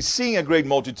eyes. He's seeing a great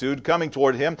multitude coming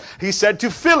toward him. He said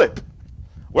to Philip,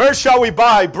 "Where shall we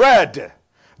buy bread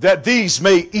that these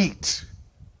may eat?"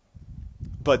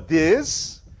 But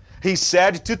this he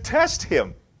said to test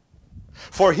him,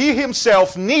 for he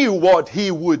himself knew what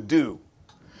he would do.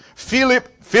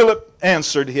 Philip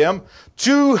answered him,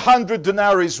 200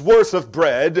 denarii worth of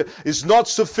bread is not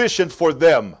sufficient for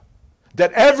them,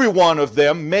 that every one of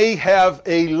them may have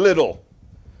a little.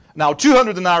 Now,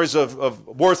 200 denarii of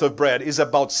worth of bread is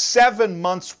about 7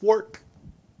 months' work.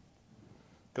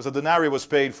 Because a denarii was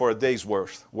paid for a day's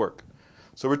work.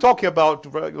 So we're talking about,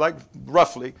 like,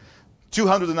 roughly,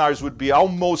 200 denarii would be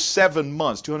almost 7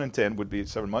 months. 210 would be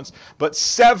 7 months. But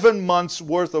 7 months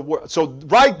worth of work. So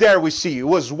right there we see it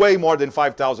was way more than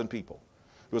 5,000 people.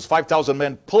 It was 5,000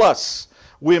 men plus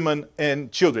women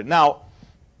and children. Now,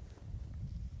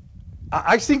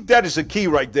 I think that is a key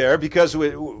right there, because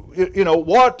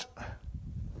what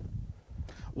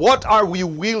are we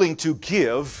willing to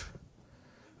give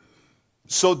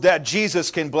so that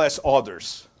Jesus can bless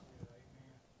others?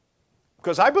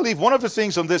 Because I believe one of the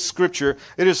things on this scripture,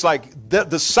 it is like the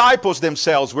disciples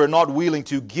themselves were not willing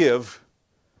to give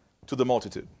to the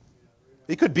multitude.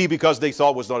 It could be because they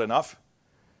thought it was not enough.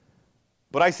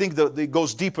 But I think that it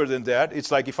goes deeper than that.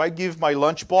 It's like, if I give my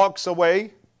lunchbox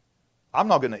away, I'm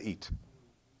not going to eat.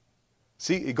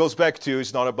 See, it goes back to,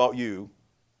 it's not about you,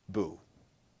 boo.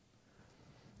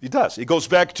 It does. It goes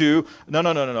back to,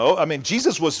 no. I mean,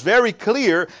 Jesus was very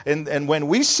clear, and when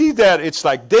we see that, it's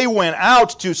like they went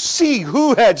out to see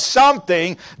who had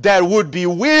something that would be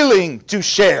willing to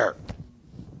share.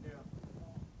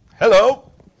 Hello?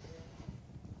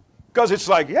 Because it's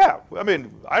like, I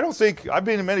mean, I don't think, I've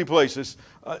been in many places.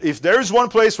 If there's one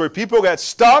place where people get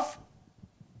stuff,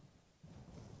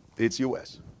 it's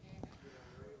U.S.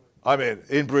 I mean,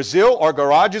 in Brazil, our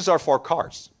garages are for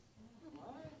cars.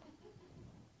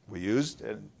 We used,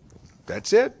 and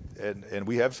that's it. And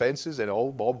we have fences and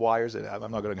all barbed wires, and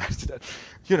I'm not going to go into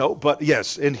that. But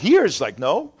yes, and here it's like,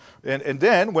 no. And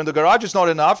then when the garage is not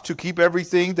enough to keep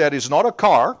everything that is not a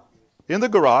car in the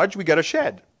garage, we get a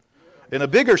shed. In a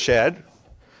bigger shed,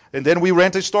 and then we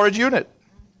rent a storage unit.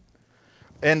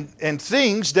 And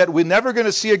things that we're never going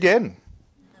to see again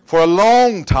for a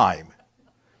long time.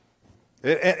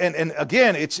 And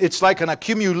again, it's like an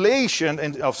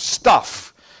accumulation of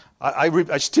stuff.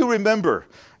 I still remember,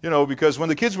 because when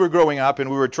the kids were growing up and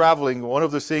we were traveling, one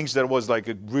of the things that was like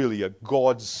really a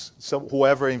God's,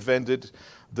 whoever invented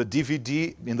the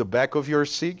DVD in the back of your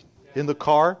seat in the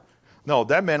car. No,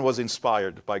 that man was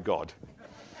inspired by God.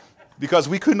 Because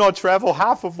we could not travel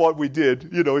half of what we did,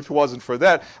 if it wasn't for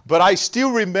that. But I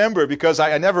still remember, because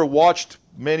I never watched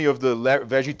many of the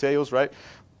VeggieTales, right?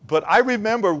 But I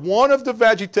remember one of the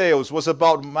VeggieTales was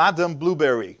about Madame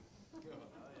Blueberry.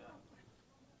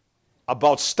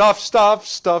 About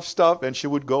stuff. And she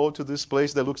would go to this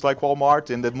place that looks like Walmart,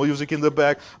 and the music in the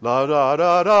back. La da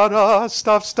da da da,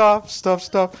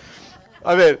 stuff.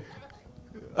 I mean,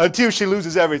 until she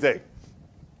loses everything.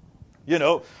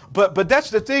 But that's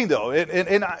the thing, though.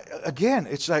 And again,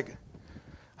 it's like,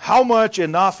 how much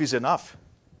enough is enough?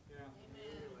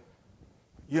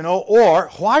 Or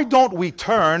why don't we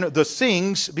turn the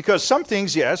things, because some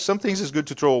things, yes, some things is good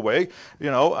to throw away.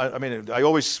 I mean, I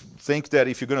always think that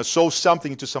if you're going to sow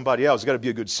something to somebody else, it's got to be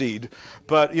a good seed.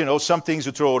 But, some things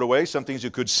you throw it away, some things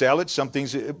you could sell it, some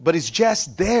things, but it's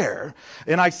just there.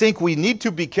 And I think we need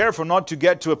to be careful not to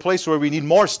get to a place where we need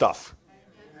more stuff.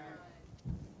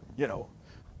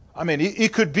 I mean,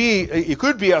 it could be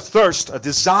a thirst, a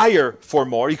desire for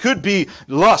more. It could be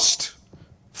lust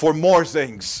for more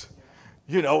things.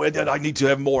 And I need to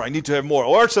have more.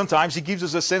 Or sometimes he gives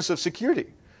us a sense of security.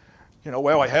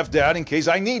 Well, I have that in case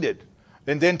I need it.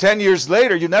 And then 10 years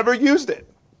later, you never used it.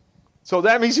 So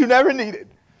that means you never need it.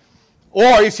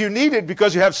 Or if you need it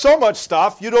because you have so much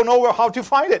stuff, you don't know how to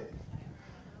find it.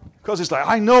 Because it's like,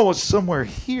 I know it's somewhere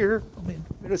here. I mean,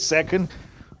 wait a second.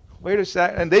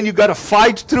 And then you got to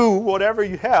fight through whatever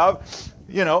you have.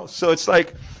 So it's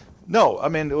like, No, I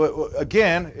mean,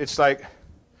 again, it's like,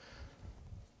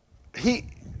 He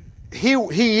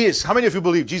is. How many of you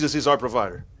believe Jesus is our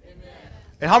provider? Amen.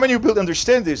 And how many of you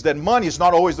understand this, that money is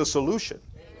not always the solution?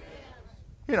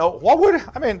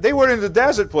 Amen. They were in the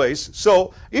desert place,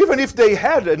 so even if they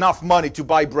had enough money to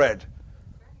buy bread,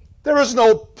 there was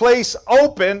no place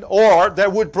open or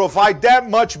that would provide that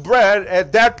much bread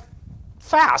at that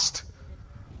fast.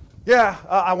 Yeah,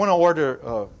 I want to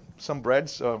order some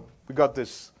breads. We got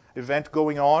this event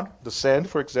going on, the sand,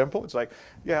 for example. It's like,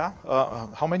 yeah,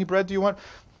 how many bread do you want?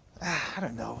 I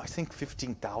don't know, I think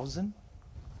 15,000.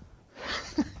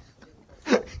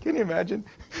 Can you imagine?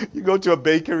 You go to a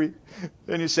bakery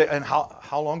and you say, and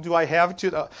how long do I have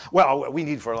to? Well, we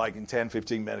need for like in 10,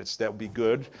 15 minutes. That would be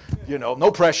good.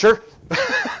 No pressure.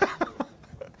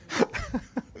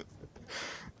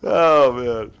 Oh,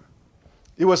 man.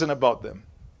 It wasn't about them.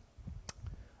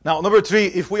 Now, number 3,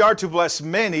 if we are to bless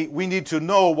many, we need to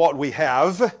know what we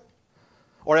have,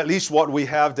 or at least what we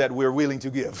have that we're willing to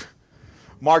give.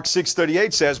 Mark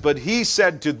 6:38 says, but he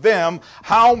said to them,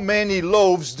 how many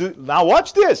loaves do... Now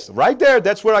watch this, right there,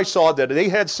 that's where I saw that they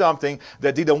had something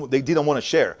that they didn't want to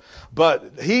share.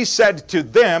 But he said to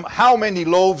them, how many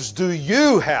loaves do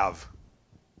you have?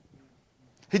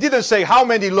 He didn't say how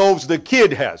many loaves the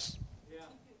kid has.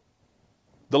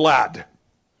 The lad.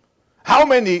 How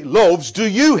many loaves do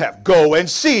you have? Go and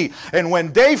see. And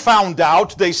when they found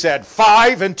out, they said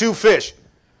 5 and 2 fish.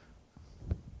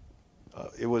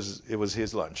 It was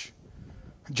his lunch.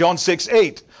 John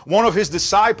 6:8. One of his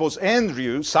disciples,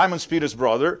 Andrew, Simon Peter's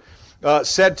brother,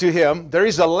 said to him, there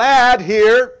is a lad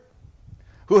here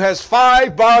who has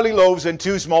 5 barley loaves and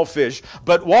 2 small fish.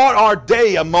 But what are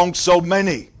they among so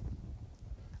many?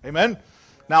 Amen.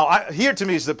 Now, here to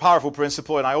me is the powerful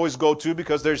principle, and I always go to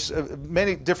because there's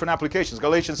many different applications.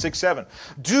 Galatians 6:7.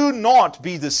 Do not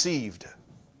be deceived.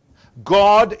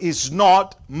 God is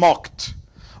not mocked.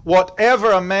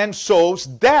 Whatever a man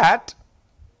sows, that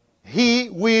he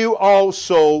will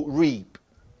also reap.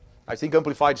 I think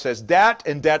Amplified says that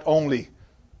and that only.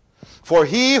 For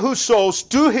he who sows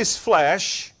to his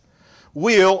flesh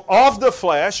will of the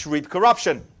flesh reap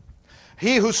corruption.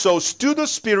 He who sows to the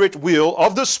Spirit will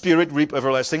of the Spirit reap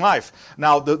everlasting life.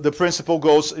 Now, the principle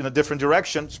goes in a different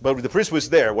direction, but the principle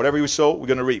is there. Whatever you sow, we're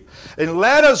going to reap. And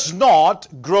let us not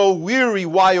grow weary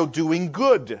while doing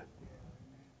good.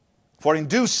 For in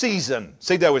due season,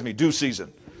 say that with me, due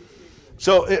season.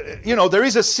 So, there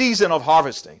is a season of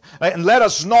harvesting. And let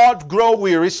us not grow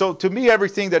weary. So, to me,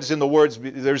 everything that is in the words,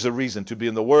 there's a reason to be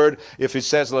in the Word. If it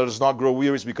says let us not grow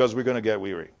weary, it's because we're going to get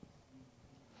weary.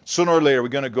 Sooner or later, we're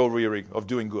going to go weary of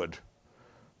doing good.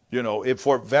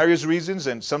 For various reasons.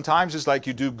 And sometimes it's like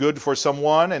you do good for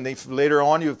someone, and later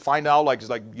on you find out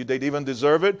they didn't even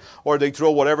deserve it, or they throw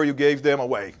whatever you gave them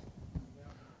away.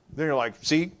 Then you're like,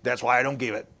 see, that's why I don't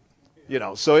give it.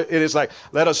 So it is like,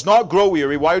 let us not grow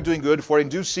weary while doing good, for in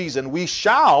due season we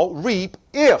shall reap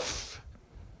if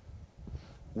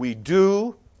we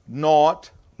do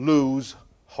not lose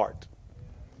heart.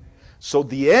 So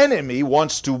the enemy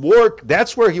wants to work,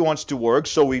 that's where he wants to work,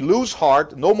 so we lose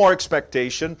heart, no more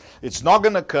expectation, it's not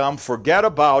going to come, forget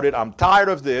about it, I'm tired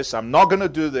of this, I'm not going to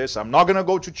do this, I'm not going to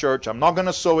go to church, I'm not going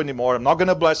to sow anymore, I'm not going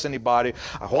to bless anybody,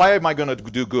 why am I going to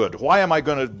do good? Why am I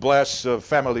going to bless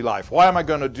family life? Why am I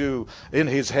going to do in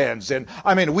his hands? And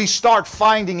we start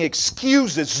finding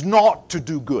excuses not to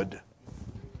do good,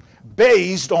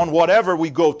 based on whatever we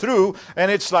go through,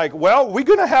 and it's like, well, we're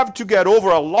going to have to get over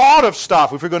a lot of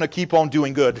stuff if we're going to keep on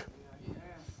doing good.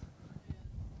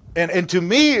 And to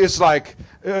me, it's like,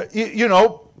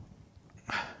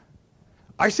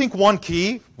 I think one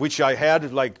key, which I had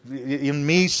in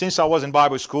me since I was in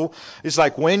Bible school, is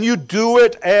like when you do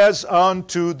it as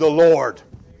unto the Lord.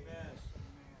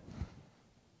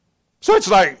 So it's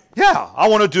like, yeah, I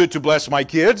want to do it to bless my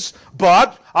kids,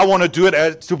 but I want to do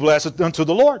it to bless it unto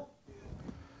the Lord.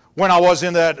 When I was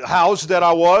in that house that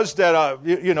I was,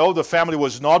 the family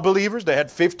was not believers. They had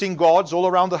 15 gods all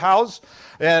around the house.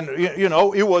 And,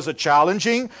 it was a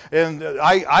challenging. And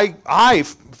I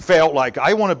felt like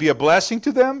I want to be a blessing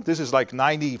to them. This is like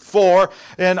 94.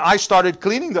 And I started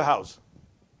cleaning the house.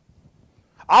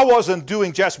 I wasn't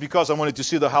doing just because I wanted to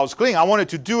see the house clean. I wanted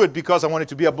to do it because I wanted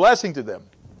to be a blessing to them.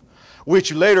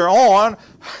 Which later on,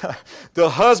 the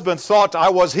husband thought I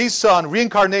was his son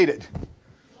reincarnated.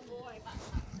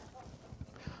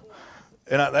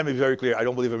 And let me be very clear, I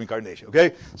don't believe in reincarnation,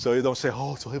 okay? So you don't say,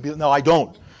 oh, so he'll be... No, I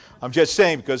don't. I'm just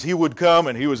saying, because he would come,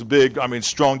 and he was a big,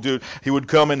 strong dude. He would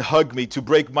come and hug me to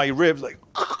break my ribs, like...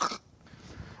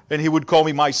 And he would call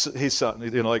me his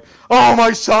son, oh,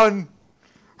 my son!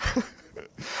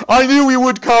 I knew he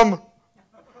would come.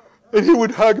 And he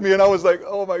would hug me, and I was like,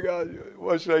 oh my God,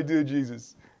 what should I do,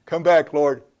 Jesus? Come back,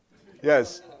 Lord.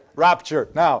 Yes. Rapture,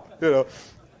 now, you know.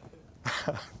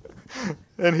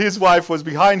 And his wife was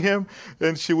behind him,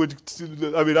 and she would,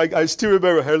 I mean, I still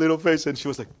remember her little face, and she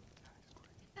was like,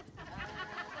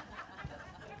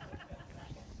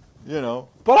 you know.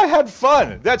 But I had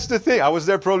fun. That's the thing. I was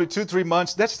there probably 2-3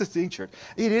 months. That's the thing, church.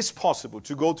 It is possible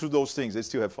to go through those things and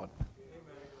still have fun.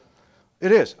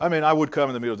 It is. I mean, I would come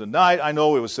in the middle of the night. I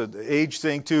know it was an age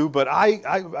thing too, but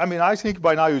I mean, I think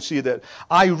by now you see that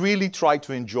I really try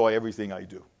to enjoy everything I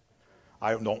do.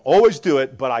 I don't always do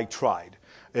it, but I tried.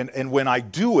 And when I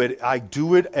do it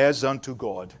as unto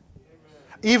God.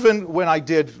 Even when I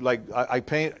did, like, I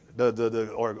paint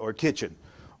or kitchen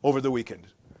over the weekend.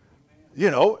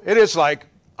 You know, it is like,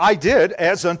 I did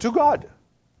as unto God.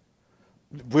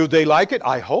 Will they like it?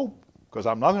 I hope, because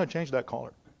I'm not going to change that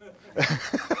color.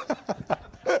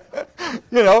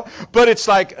 You know, but it's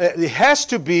like, it has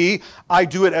to be, I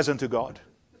do it as unto God.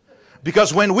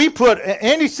 Because when we put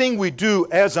anything we do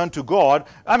as unto God,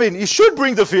 I mean, it should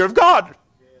bring the fear of God.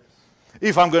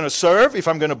 If I'm going to serve, if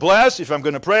I'm going to bless, if I'm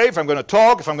going to pray, if I'm going to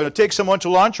talk, if I'm going to take someone to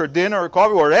lunch or dinner or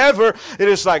coffee or whatever, it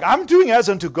is like, I'm doing as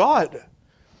unto God.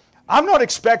 I'm not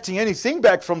expecting anything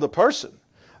back from the person.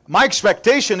 My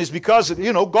expectation is because,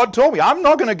 you know, God told me, I'm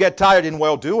not going to get tired in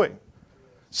well-doing.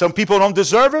 Some people don't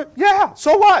deserve it. Yeah,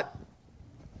 so what?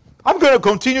 I'm going to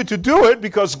continue to do it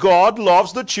because God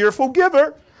loves the cheerful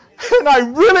giver. And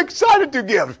I'm really excited to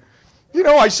give. You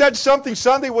know, I said something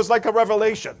Sunday was like a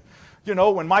revelation. You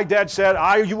know, when my dad said,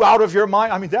 are you out of your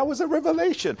mind? I mean, that was a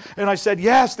revelation. And I said,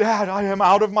 yes, Dad, I am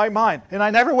out of my mind. And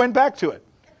I never went back to it.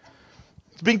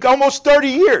 It's been almost 30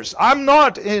 years. I'm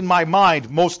not in my mind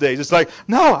most days. It's like,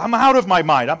 no, I'm out of my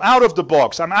mind. I'm out of the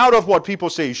box. I'm out of what people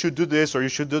say. You should do this or you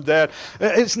should do that.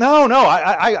 It's no.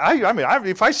 I mean,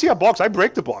 if I see a box, I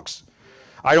break the box.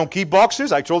 I don't keep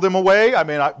boxes. I throw them away. I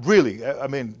mean,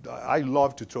 I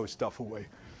love to throw stuff away.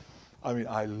 I mean,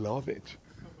 I love it.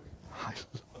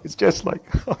 It's just like,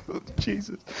 oh,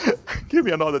 Jesus, give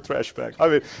me another trash bag. I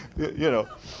mean, you know,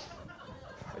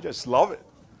 I just love it.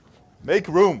 Make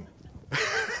room.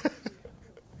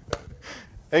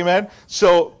 Amen.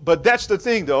 So, but that's the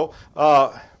thing, though.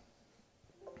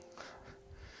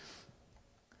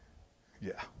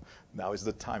 Yeah. Now is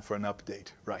the time for an update,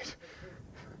 right?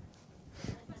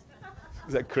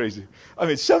 Is that crazy? I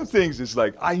mean, some things is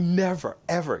like, I never,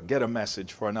 ever get a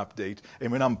message for an update.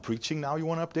 And when I'm preaching now, you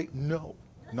want an update? No,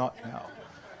 not now.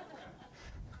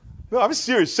 No, I'm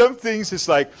serious. Some things is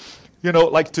like, you know,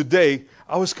 like today,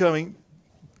 I was coming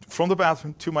from the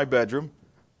bathroom to my bedroom.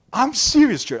 I'm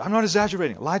serious, church. I'm not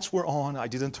exaggerating. Lights were on. I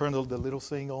didn't turn the little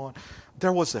thing on.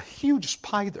 There was a huge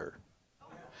spider.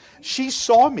 She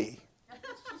saw me.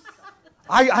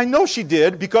 I know she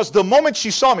did, because the moment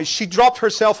she saw me, she dropped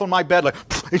herself on my bed like,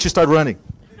 and she started running.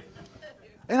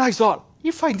 And I thought,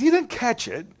 if I didn't catch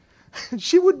it,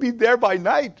 she would be there by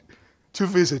night to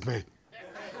visit me.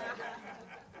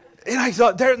 And I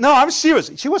thought, no, I'm serious.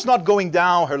 She was not going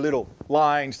down her little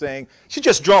line thing. She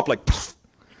just dropped like,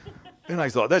 and I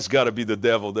thought, that's got to be the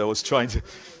devil that was trying to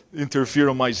interfere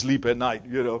on my sleep at night,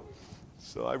 you know.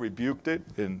 So I rebuked it,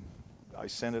 and I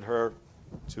sent her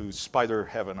to spider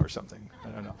heaven or something. I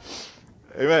don't know.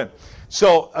 Amen.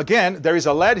 So again, there is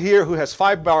a lad here who has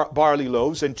 5 barley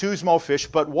loaves and 2 small fish,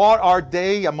 but what are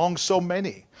they among so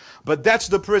many? But that's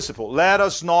the principle. Let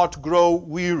us not grow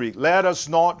weary. Let us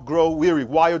not grow weary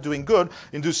while doing good.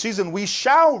 In due season we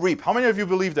shall reap. How many of you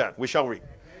believe that? We shall reap.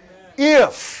 Amen.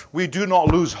 If we do not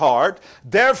lose heart.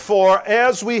 Therefore,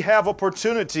 as we have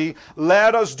opportunity,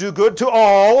 let us do good to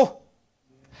all,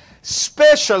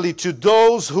 especially to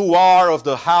those who are of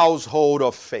the household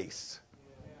of faith.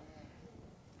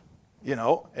 You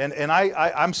know, and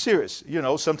I'm serious. You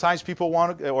know, sometimes people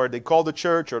want to, or they call the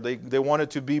church, or they want it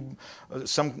to be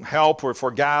some help or for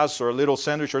gas or a little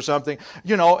sandwich or something.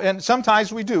 You know, and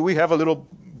sometimes we do. We have a little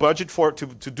budget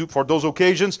to do for those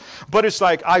occasions. But it's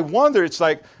like, I wonder, it's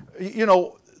like, you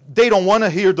know, they don't want to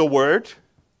hear the word.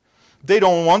 They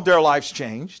don't want their lives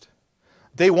changed.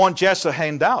 They want just a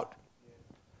handout.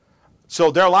 So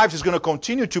their life is going to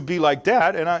continue to be like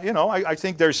that. And, I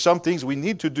think there's some things we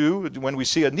need to do when we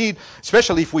see a need,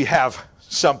 especially if we have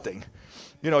something.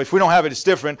 You know, if we don't have it, it's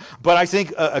different. But I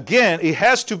think, again, it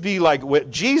has to be like with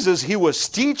Jesus. He was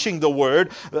teaching the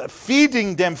word.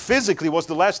 Feeding them physically was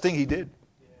the last thing he did.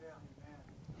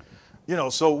 You know,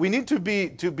 so we need to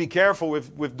be careful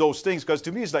with those things. Because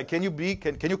to me, it's like, can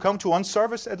you come to one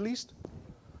service at least?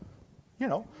 You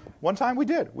know. One time we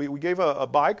did. We gave a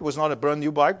bike. It was not a brand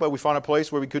new bike, but we found a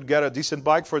place where we could get a decent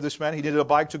bike for this man. He needed a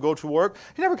bike to go to work.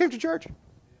 He never came to church.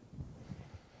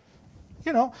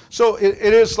 You know, so it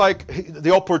is like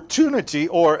the opportunity,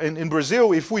 or in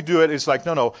Brazil, if we do it, it's like,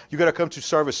 no, you got to come to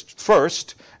service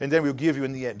first, and then we'll give you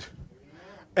in the end.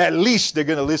 At least they're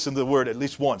going to listen to the word at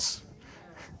least once.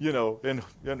 You know, and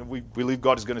we believe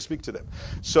God is going to speak to them.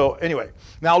 So anyway,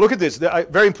 now look at this.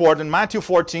 Very important. Matthew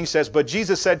 14 says, but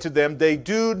Jesus said to them, they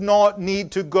do not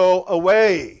need to go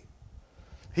away.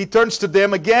 He turns to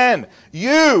them again.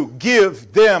 You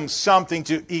give them something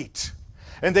to eat.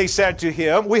 And they said to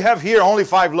him, we have here only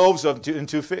 5 loaves and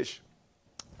 2 fish.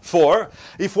 For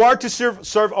if we are to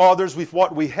serve others with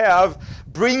what we have,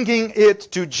 bringing it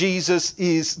to Jesus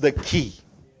is the key.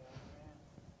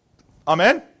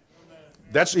 Amen?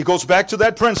 It goes back to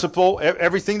that principle.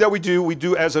 Everything that we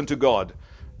do as unto God.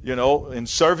 You know, in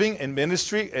serving, in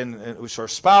ministry, and with our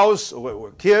spouse, or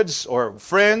kids, or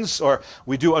friends, or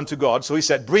we do unto God. So he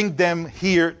said, bring them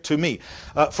here to me.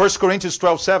 1 Corinthians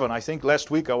 12:7. I think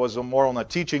last week I was more on a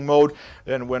teaching mode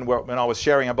and when I was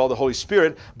sharing about the Holy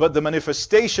Spirit. But the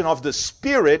manifestation of the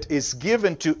Spirit is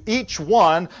given to each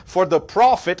one for the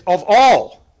profit of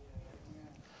all.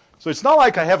 So it's not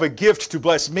like I have a gift to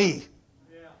bless me.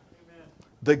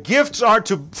 The gifts are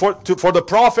for the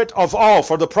profit of all,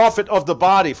 for the profit of the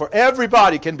body, for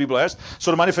everybody can be blessed.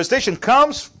 So the manifestation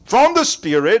comes from the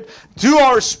Spirit to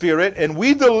our spirit, and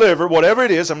we deliver whatever it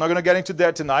is. I'm not going to get into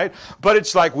that tonight, but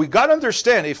it's like we got to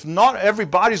understand, if not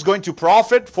everybody's going to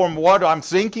profit from what I'm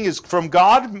thinking is from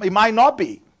God, it might not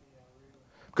be.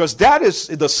 Because that is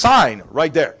the sign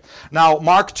right there. Now,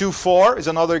 Mark 2:4 is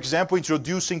another example,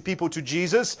 introducing people to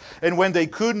Jesus. And when they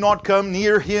could not come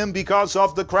near him because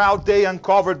of the crowd, they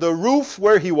uncovered the roof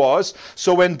where he was.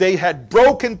 So when they had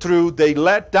broken through, they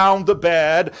let down the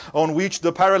bed on which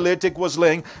the paralytic was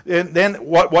laying. And then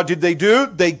what did they do?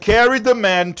 They carried the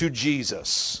man to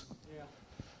Jesus.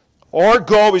 Our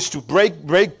goal is to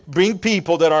bring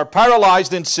people that are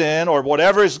paralyzed in sin or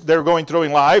whatever they're going through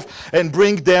in life and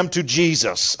bring them to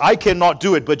Jesus. I cannot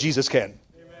do it, but Jesus can.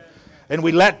 Amen. And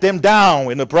we let them down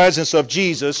in the presence of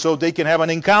Jesus so they can have an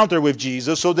encounter with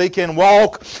Jesus, so they can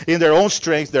walk in their own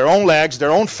strength, their own legs,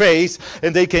 their own faith,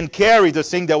 and they can carry the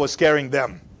thing that was carrying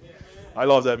them. Amen. I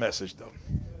love that message, though.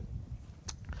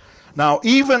 Now,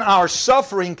 even our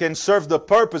suffering can serve the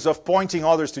purpose of pointing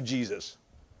others to Jesus.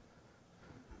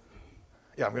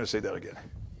 Yeah, I'm going to say that again.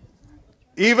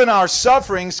 Even our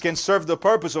sufferings can serve the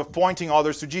purpose of pointing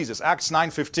others to Jesus. Acts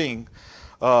 9:15,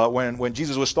 when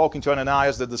Jesus was talking to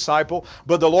Ananias, the disciple.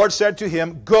 But the Lord said to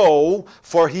him, go,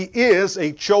 for he is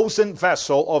a chosen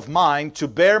vessel of mine to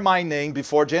bear my name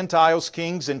before Gentiles,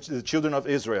 kings, and the children of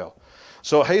Israel.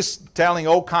 So he's telling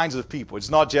all kinds of people. It's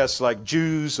not just like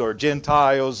Jews or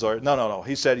Gentiles or no.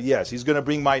 He said, yes, he's going to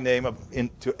bring my name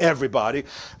into everybody.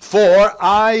 For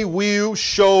I will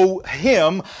show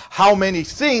him how many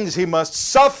things he must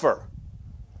suffer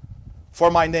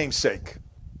for my name's sake.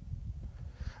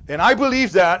 And I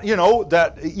believe that,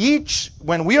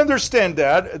 when we understand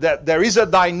that there is a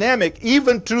dynamic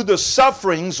even through the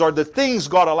sufferings or the things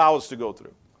God allows us to go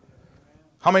through.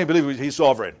 How many believe he's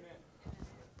sovereign?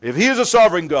 If he is a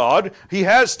sovereign God, he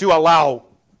has to allow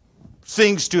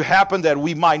things to happen that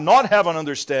we might not have an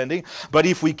understanding. But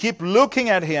if we keep looking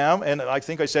at him, and I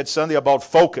think I said Sunday about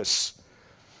focus.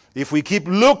 If we keep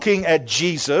looking at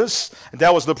Jesus, and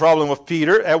that was the problem of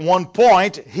Peter, at one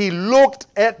point he looked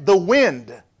at the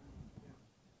wind.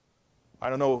 I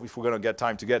don't know if we're going to get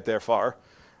time to get there far.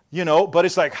 But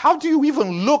it's like, how do you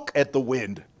even look at the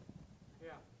wind?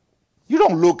 You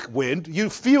don't look wind, you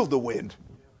feel the wind.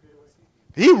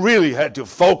 He really had to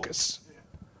focus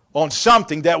on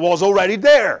something that was already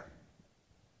there.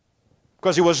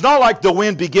 Because it was not like the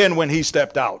wind began when he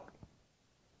stepped out.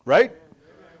 Right?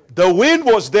 The wind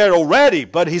was there already,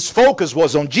 but his focus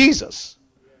was on Jesus.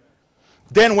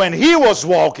 Then when he was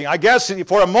walking, I guess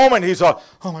for a moment he thought,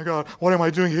 oh my God, what am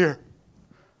I doing here?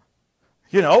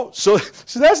 So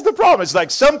that's the problem. It's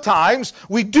like sometimes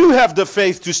we do have the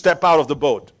faith to step out of the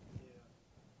boat.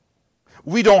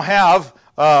 We don't have...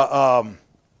 how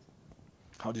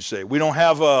do you say? We don't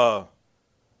have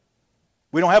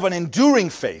an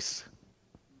enduring faith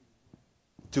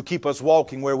to keep us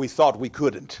walking where we thought we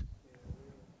couldn't.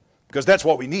 Because that's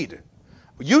what we need.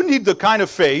 You need the kind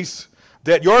of faith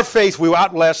that your faith will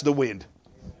outlast the wind.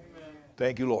 Amen.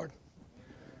 Thank you, Lord.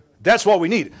 That's what we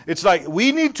need. It's like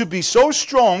we need to be so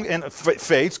strong in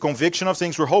faith, conviction of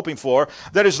things we're hoping for,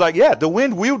 that it's like, the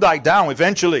wind will die down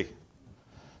eventually.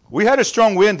 We had a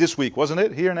strong wind this week, wasn't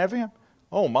it, here in Effingham?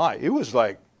 Oh my, it was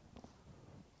like,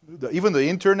 even the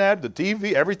internet, the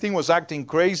TV, everything was acting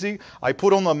crazy. I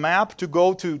put on a map to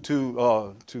go to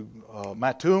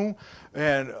𝗏𝗡𝗏,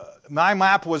 and my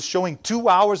map was showing 2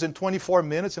 hours and 24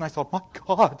 minutes, and I thought, my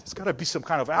God, there's got to be some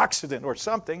kind of accident or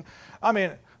something. I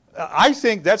mean, I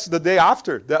think that's the day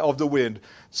after of the wind.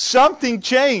 Something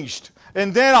changed.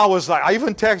 And then I was like, I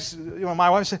even texted my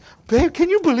wife and said, babe, can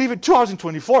you believe it? 2 hours and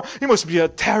 24? It must be a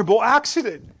terrible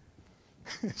accident.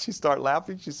 She started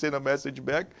laughing. She sent a message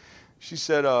back. She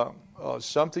said,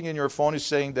 something in your phone is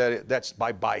saying that that's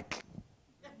by bike.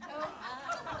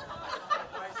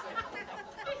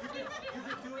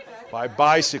 By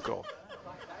bicycle.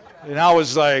 And I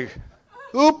was like,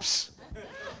 oops,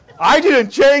 I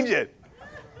didn't change it.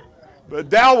 But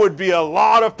that would be a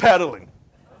lot of pedaling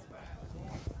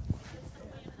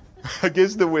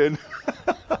against the wind.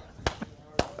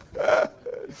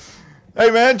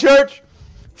 Amen, church.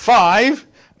 5,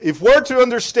 if we're to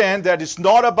understand that it's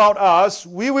not about us,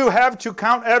 we will have to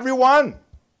count everyone.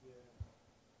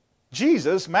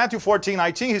 Jesus, Matthew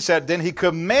 14:19, he said, then he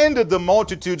commanded the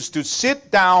multitudes to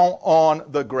sit down on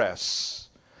the grass.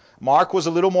 Mark was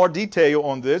a little more detailed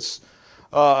on this.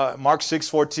 Mark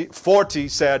 6:40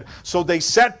 said, so they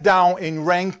sat down in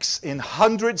ranks in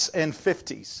hundreds and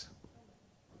fifties.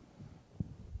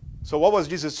 So what was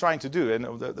Jesus trying to do?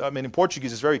 And I mean, in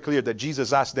Portuguese, it's very clear that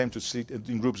Jesus asked them to sit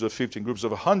in groups of 50, in groups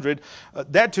of 100.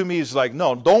 That to me is like,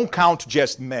 no, don't count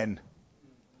just men.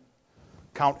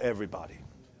 Count everybody.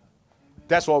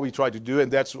 That's what we try to do, and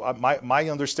that's my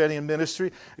understanding in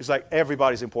ministry is like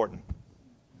everybody's important.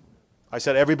 I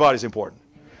said everybody's important.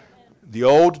 The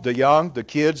old, the young, the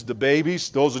kids, the babies,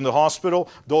 those in the hospital,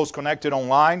 those connected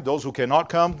online, those who cannot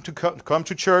come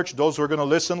to church, those who are going to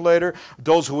listen later,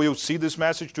 those who will see this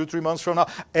message 2-3 months from now.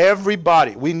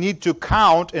 Everybody. We need to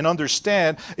count and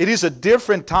understand it is a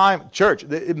different time. Church,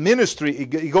 the ministry,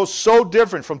 it goes so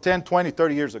different from 10, 20,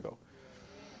 30 years ago.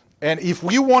 And if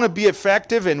we want to be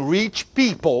effective and reach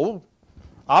people,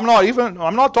 I'm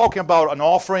not talking about an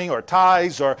offering or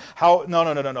tithes or how, no.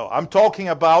 I'm talking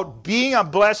about being a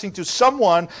blessing to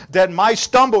someone that might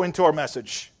stumble into our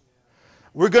message.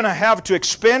 We're going to have to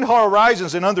expand our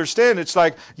horizons and understand it's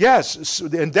like, yes,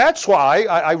 and that's why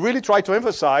I really try to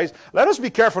emphasize, let us be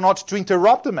careful not to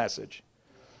interrupt the message.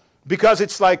 Because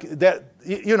it's like that,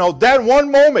 that one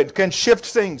moment can shift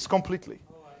things completely.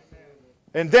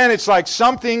 And then it's like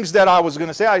some things that I was going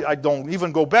to say, I don't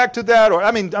even go back to that. Or,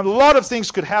 I mean, a lot of things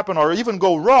could happen or even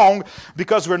go wrong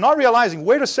because we're not realizing,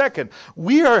 wait a second,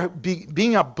 we are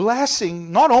being a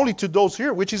blessing not only to those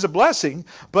here, which is a blessing,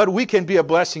 but we can be a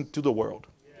blessing to the world.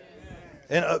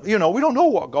 And, we don't know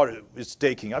what God is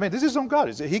taking. I mean, this is on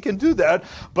God. He can do that,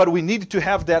 but we need to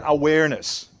have that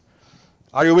awareness.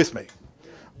 Are you with me?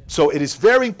 So it is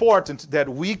very important that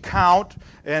we count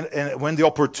and when the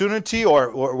opportunity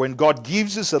or when God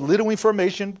gives us a little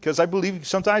information, because I believe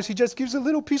sometimes He just gives a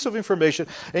little piece of information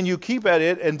and you keep at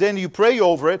it and then you pray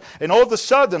over it and all of a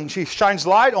sudden He shines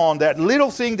light on that little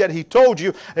thing that He told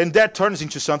you and that turns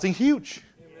into something huge.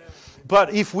 Amen.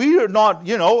 But if we are not,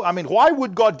 why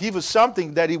would God give us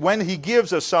something that when He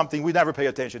gives us something, we never pay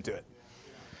attention to it?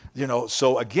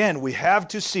 So again, we have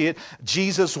to see it.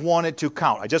 Jesus wanted to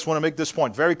count. I just want to make this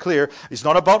point very clear. It's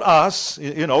not about us.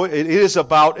 It is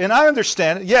about, and I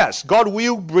understand, yes, God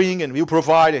will bring and He'll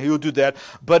provide and He will do that.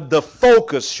 But the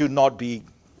focus should not be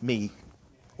me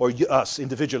or us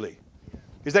individually.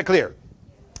 Is that clear?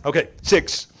 Okay,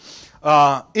 6.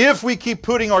 If we keep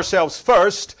putting ourselves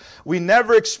first, we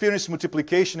never experience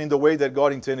multiplication in the way that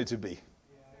God intended to be.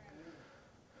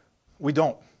 We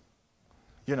don't.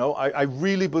 I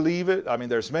really believe it. I mean,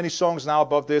 there's many songs now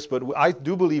about this, but I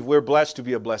do believe we're blessed to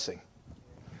be a blessing.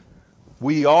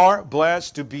 We are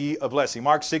blessed to be a blessing.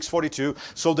 Mark 6:42.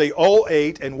 So they all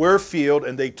ate and were filled,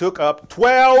 and they took up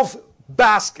 12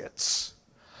 baskets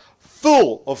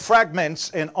full of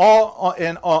fragments and all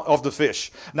of the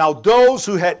fish. Now those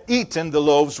who had eaten the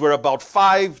loaves were about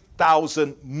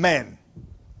 5,000 men.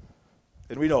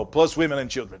 And we know, plus women and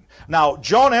children. Now,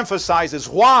 John emphasizes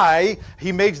why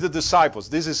he made the disciples.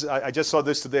 I just saw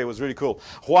this today. It was really cool.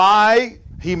 Why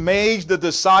he made the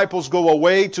disciples go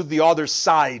away to the other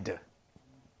side.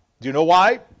 Do you know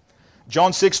why?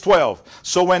 John 6:12.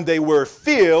 So when they were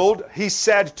filled, he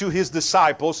said to his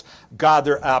disciples,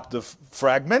 gather up the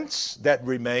fragments that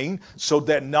remain so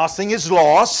that nothing is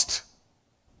lost.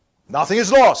 Nothing is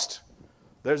lost.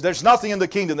 There's nothing in the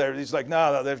kingdom there. He's like,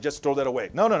 no, they've just throw that away.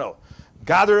 No.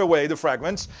 Gather away the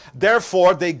fragments.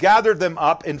 Therefore, they gathered them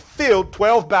up and filled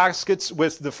 12 baskets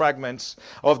with the fragments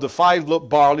of the 5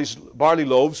 barley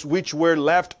loaves, which were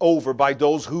left over by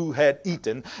those who had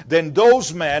eaten. Then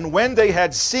those men, when they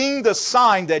had seen the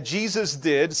sign that Jesus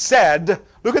did, said,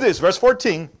 Look at this, verse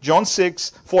 14, John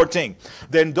 6:14.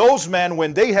 Then those men,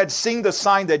 when they had seen the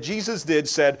sign that Jesus did,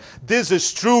 said, this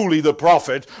is truly the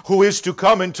prophet who is to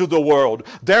come into the world.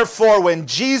 Therefore, when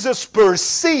Jesus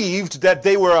perceived that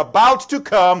they were about to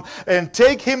come and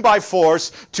take him by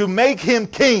force to make him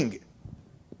king,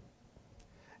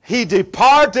 he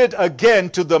departed again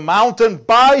to the mountain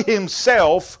by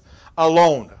himself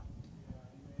alone.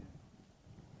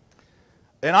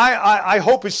 And I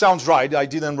hope it sounds right. I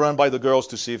didn't run by the girls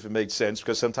to see if it made sense,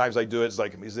 because sometimes I do it. It's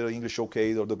like, is it English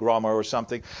okay, or the grammar or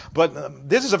something? But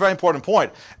this is a very important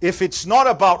point. If it's not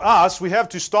about us, we have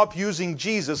to stop using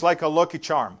Jesus like a lucky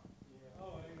charm.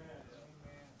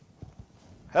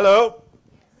 Hello?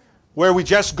 Where we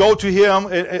just go to him,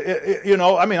 you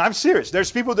know, I mean, I'm serious.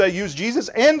 There's people that use Jesus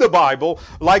and the Bible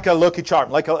like a lucky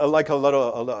charm, like a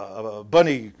little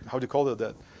bunny, how do you call it,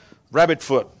 that? Rabbit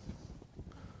foot.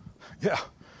 Yeah.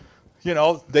 You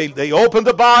know, they open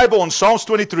the Bible in Psalms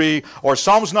 23 or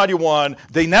Psalms 91.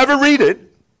 They never read it,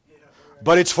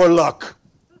 but it's for luck.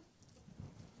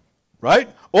 Right?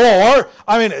 Or,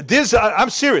 I mean, this, I'm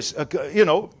serious, you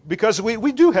know, because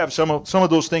we do have some of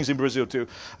those things in Brazil too.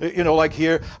 You know, like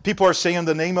here, people are saying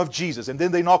the name of Jesus, and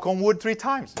then they knock on wood 3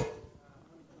 times.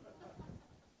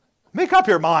 Make up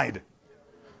your mind.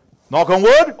 Knock on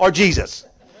wood or Jesus?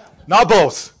 Not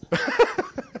both.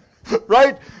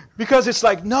 Right? Because it's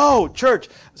like, no, church,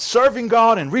 serving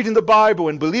God and reading the Bible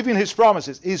and believing his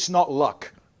promises is not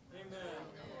luck.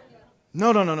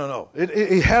 No.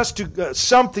 It has to,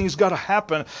 something's got to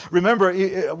happen. Remember,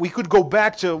 we could go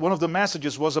back to one of the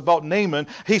messages was about Naaman.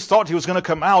 He thought he was going to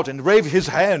come out and wave his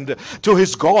hand to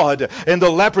his God, and the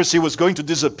leprosy was going to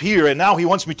disappear, and now he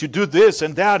wants me to do this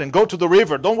and that and go to the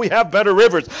river. Don't we have better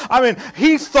rivers? I mean,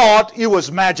 he thought it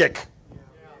was magic.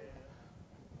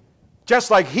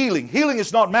 Just like healing. Healing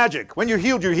is not magic. When you're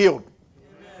healed, you're healed.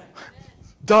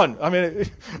 Done. I mean,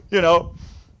 you know.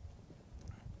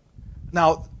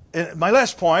 Now, my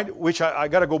last point, which I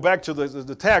got to go back to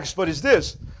the text, but is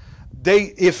this.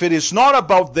 If it is not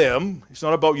about them, it's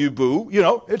not about you, boo, you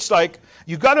know, it's like,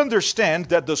 you got to understand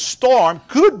that the storm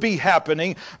could be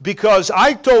happening because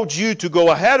I told you to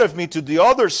go ahead of me to the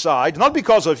other side, not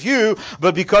because of you,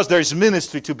 but because there's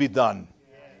ministry to be done.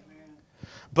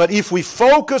 But if we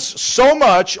focus so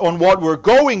much on what we're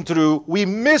going through, we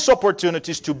miss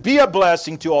opportunities to be a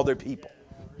blessing to other people.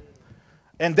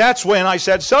 And that's when I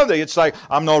said Sunday, it's like,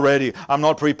 I'm not ready, I'm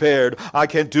not prepared, I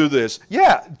can't do this.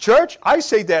 Yeah, church, I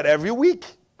say that every week,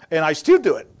 and I still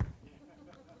do it.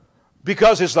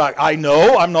 Because it's like, I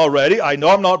know I'm not ready, I know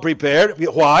I'm not prepared.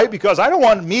 Why? Because I don't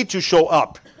want me to show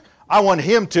up. I want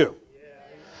him to.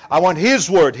 I want his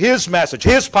word, his message,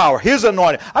 his power, his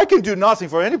anointing. I can do nothing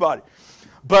for anybody.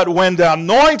 But when the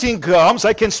anointing comes,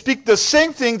 I can speak the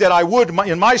same thing that I would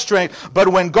in my strength. But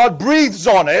when God breathes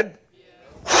on it,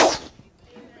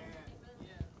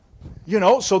 you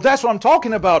know, so that's what I'm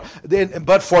talking about.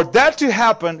 But for that to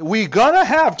happen, we're going to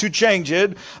have to change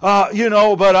it. You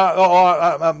know, but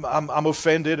I'm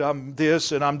offended. I'm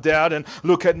this and I'm that. And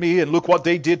look at me and look what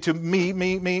they did to me.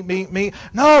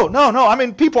 No. I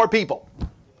mean, people are people.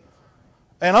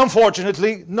 And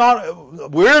unfortunately,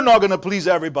 we're not going to please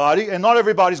everybody, and not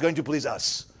everybody's going to please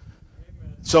us.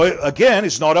 Amen. So again,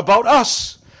 it's not about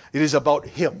us. It is about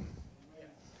him.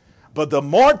 But the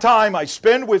more time I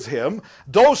spend with him,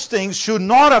 those things should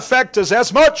not affect us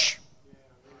as much.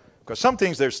 Because some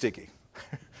things, they're sticky.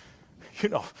 You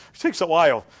know, it takes a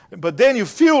while. But then you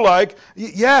feel like,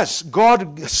 yes,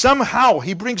 God, somehow,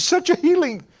 he brings such a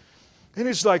healing. And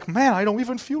it's like, man, I don't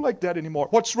even feel like that anymore.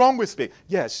 What's wrong with me?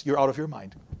 Yes, you're out of your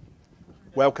mind.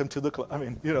 Welcome to the club. I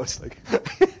mean, you know, it's like.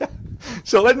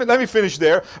 So let me finish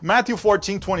there. Matthew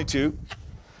 14:22.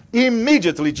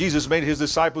 Immediately Jesus made his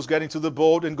disciples get into the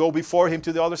boat and go before him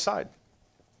to the other side.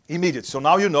 Immediate. So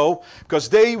now you know, because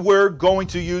they were going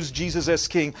to use Jesus as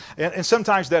king. And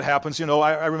sometimes that happens. You know,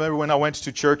 I remember when I went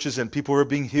to churches and people were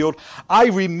being healed. I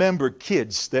remember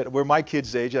kids that were my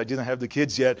kids' age. I didn't have the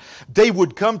kids yet. They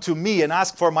would come to me and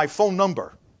ask for my phone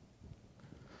number.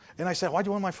 And I said, why do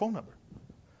you want my phone number?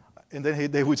 And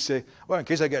then they would say, well, in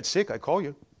case I get sick, I call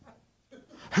you.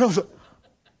 And I was like,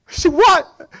 I said,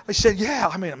 what? I said, yeah,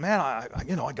 I mean, man,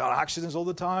 I got accidents all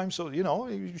the time, so, you know,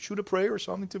 you shoot a prayer or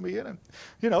something to me, and,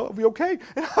 you know, it'll be okay.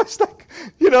 And I was like,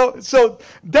 you know, so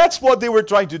that's what they were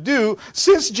trying to do.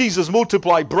 Since Jesus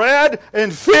multiplied bread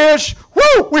and fish,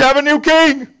 whoo, we have a new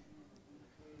king.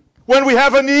 When we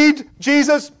have a need,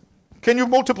 Jesus, can you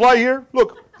multiply here?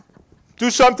 Look, do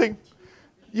something.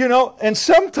 You know, and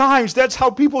sometimes that's how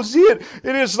people see it.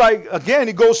 It is like, again,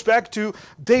 it goes back to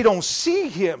they don't see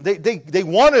him. They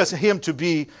want him to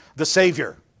be the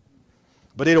Savior,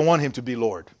 but they don't want him to be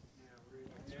Lord.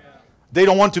 They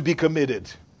don't want to be committed.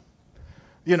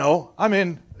 You know, I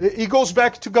mean, it goes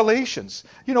back to Galatians.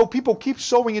 You know, people keep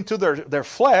sowing into their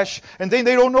flesh, and then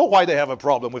they don't know why they have a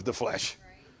problem with the flesh.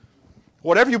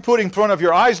 Whatever you put in front of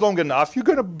your eyes long enough, you're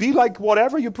going to be like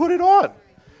whatever you put it on.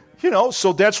 You know,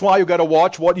 so that's why you got to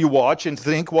watch what you watch and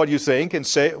think what you think and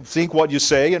think what you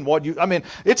say and what you, I mean,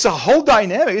 it's a whole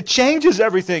dynamic. It changes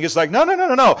everything. It's like, no.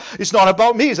 It's not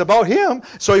about me. It's about him.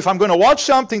 So if I'm going to watch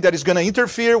something that is going to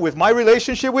interfere with my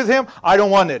relationship with him, I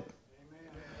don't want it.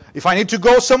 If I need to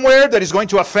go somewhere that is going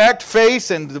to affect faith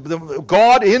and the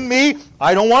God in me,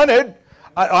 I don't want it.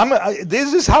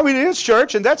 This is how it is,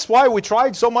 church, and that's why we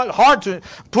tried so much hard to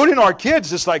put in our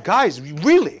kids. It's like, guys,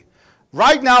 really,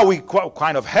 right now we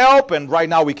kind of help, and right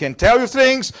now we can tell you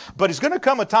things, but it's going to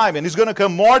come a time, and it's going to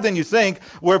come more than you think,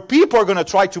 where people are going to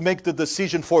try to make the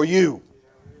decision for you.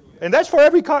 And that's for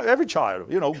every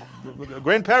child. You know,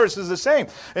 grandparents is the same.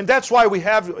 And that's why we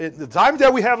have, the time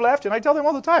that we have left, and I tell them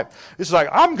all the time, it's like,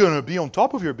 I'm going to be on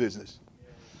top of your business.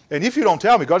 And if you don't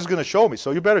tell me, God's going to show me,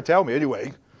 so you better tell me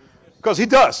anyway. Because he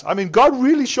does. I mean, God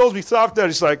really shows me stuff that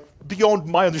is like beyond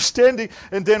my understanding.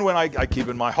 And then when I keep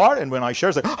in my heart, and when I share,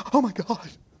 it's like, oh my God.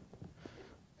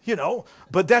 You know,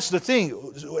 but that's the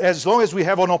thing. As long as we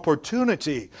have an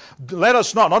opportunity, let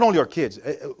us not only our kids,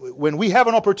 when we have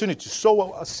an opportunity to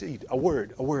sow a seed, a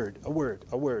word.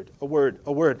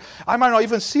 I might not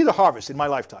even see the harvest in my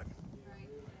lifetime.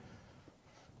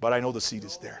 But I know the seed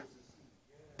is there.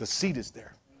 The seed is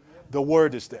there. The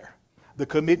word is there. The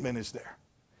commitment is there.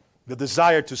 The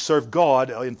desire to serve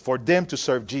God and for them to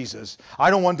serve Jesus.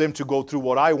 I don't want them to go through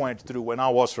what I went through when I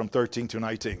was from 13 to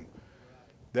 19.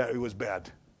 That it was bad.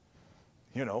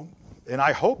 You know, and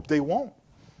I hope they won't.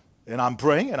 And I'm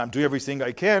praying and I'm doing everything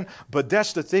I can. But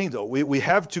that's the thing, though. We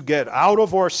have to get out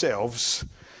of ourselves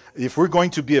if we're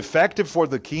going to be effective for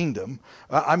the kingdom.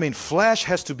 I mean, flesh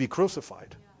has to be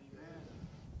crucified.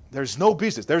 There's no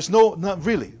business. There's not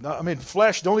really. I mean,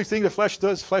 flesh, the only thing the flesh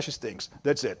does, flesh is things.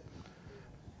 That's it.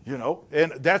 You know,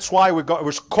 and that's why we're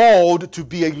called to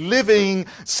be a living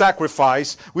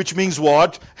sacrifice, which means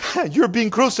what? You're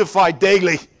being crucified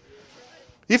daily.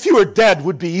 If you were dead, it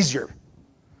would be easier.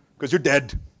 Because you're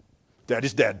dead. Dead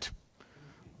is dead.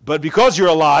 But because you're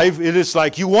alive, it is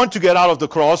like you want to get out of the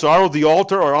cross or out of the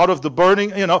altar or out of the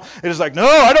burning, you know. It is like, no,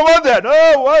 I don't want that.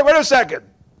 No, wait a second.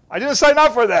 I didn't sign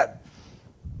up for that.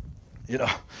 You know,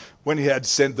 when he had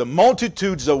sent the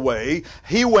multitudes away,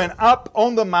 he went up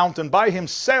on the mountain by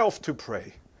himself to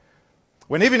pray.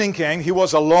 When evening came, he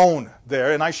was alone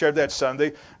there, and I shared that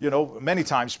Sunday. You know, many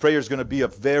times prayer is going to be a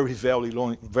very, very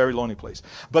lonely place.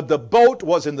 But the boat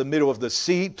was in the middle of the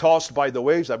sea, tossed by the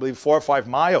waves, I believe 4 or 5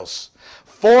 miles.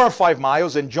 4 or 5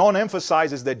 miles, and John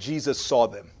emphasizes that Jesus saw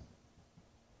them.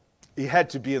 He had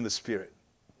to be in the Spirit.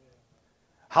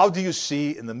 How do you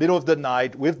see in the middle of the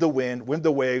night, with the wind, with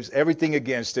the waves, everything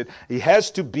against it? He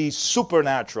has to be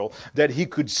supernatural that he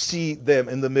could see them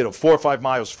in the middle, 4 or 5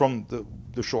 miles from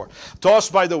the shore.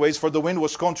 Tossed by the waves, for the wind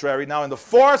was contrary. Now in the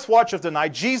 4th watch of the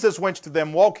night, Jesus went to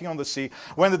them walking on the sea.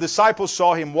 When the disciples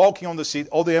saw him walking on the sea,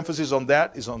 all the emphasis on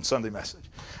that is on Sunday message.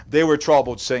 They were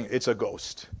troubled, saying, it's a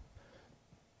ghost.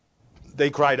 They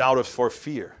cried out for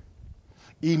fear.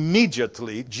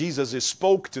 Immediately, Jesus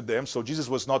spoke to them. So Jesus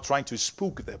was not trying to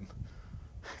spook them.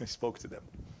 He spoke to them,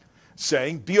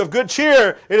 saying, be of good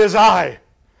cheer, it is I.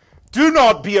 Do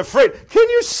not be afraid. Can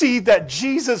you see that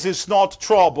Jesus is not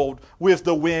troubled with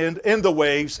the wind and the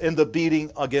waves and the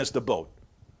beating against the boat?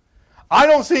 I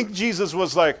don't think Jesus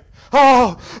was like,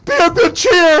 oh, be of good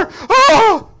cheer.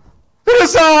 Oh, it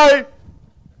is I.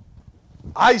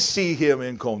 I see him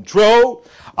in control.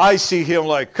 I see him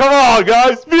like, come on,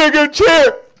 guys, be of good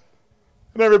cheer.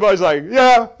 And everybody's like,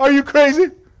 yeah, are you crazy?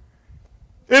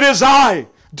 It is I.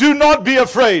 Do not be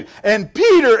afraid. And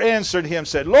Peter answered him,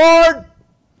 said, Lord,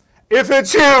 if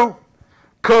it's you,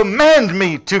 command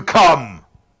me to come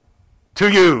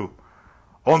to you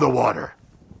on the water.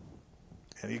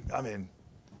 And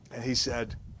he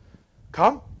said,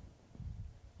 come.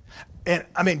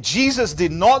 And Jesus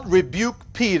did not rebuke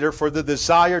Peter for the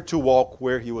desire to walk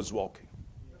where he was walking.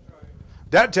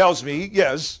 That tells me,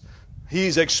 yes,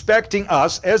 he's expecting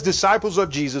us as disciples of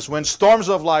Jesus, when storms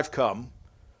of life come,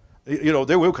 you know,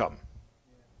 they will come.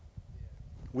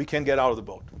 We can get out of the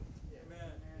boat.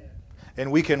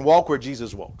 And we can walk where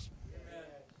Jesus walks.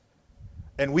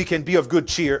 And we can be of good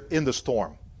cheer in the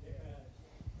storm.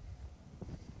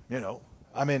 You know,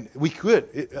 we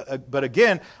could. But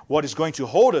again, what is going to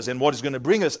hold us and what is going to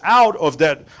bring us out of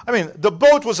that? The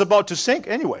boat was about to sink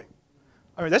anyway.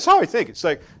 That's how I think. It's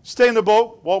like, stay in the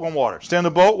boat, walk on water. Stay in the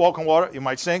boat, walk on water. You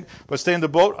might sink, but stay in the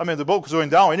boat. The boat was going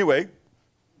down anyway.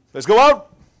 Let's go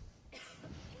out.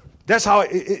 That's how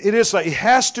it is. Like, it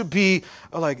has to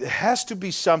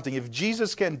be something. If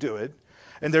Jesus can do it,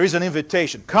 and there is an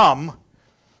invitation, come,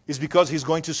 is because He's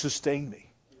going to sustain me.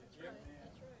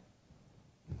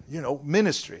 You know,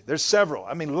 ministry. There's several.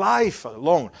 I mean, life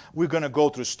alone, we're going to go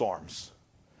through storms.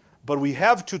 But we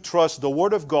have to trust the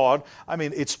Word of God. I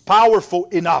mean, it's powerful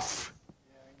enough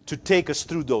to take us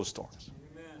through those storms.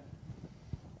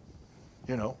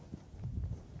 You know,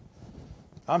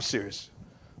 I'm serious.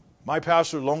 My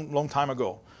pastor, long time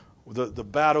ago, the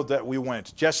battle that we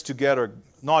went just to get our,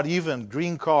 not even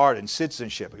green card and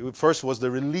citizenship. First was the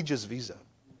religious visa.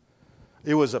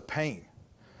 It was a pain.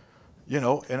 You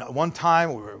know, and at one time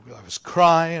I was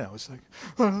crying. I was like,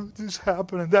 oh, this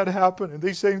happened and that happened, and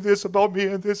they saying this about me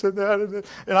and this and that.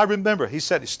 And I remember he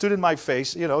said, he stood in my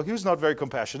face. You know, he was not very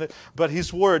compassionate, but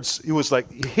his words, it was like,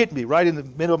 he hit me right in the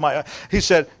middle of my eye. He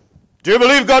said, do you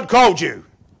believe God called you?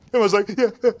 I was like, yeah.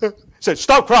 He said,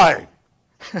 stop crying.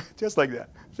 Just like that.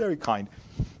 Very kind.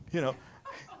 You know,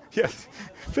 yes,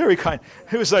 very kind.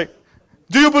 He was like,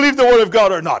 do you believe the Word of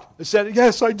God or not? I said,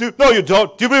 yes, I do. No, you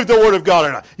don't. Do you believe the Word of God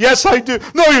or not? Yes, I do.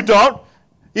 No, you don't.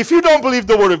 If you don't believe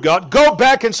the Word of God, go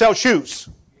back and sell shoes.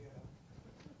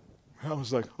 I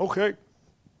was like, okay.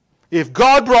 If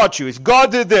God brought you, if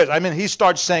God did this, I mean, he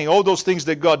starts saying all those things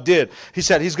that God did. He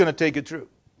said he's going to take it through.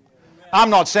 I'm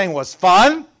not saying it was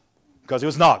fun, because it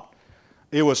was not.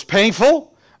 It was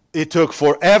painful. It took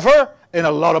forever and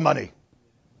a lot of money.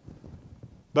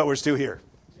 But we're still here.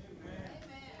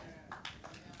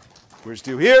 We're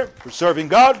still here. We're serving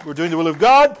God. We're doing the will of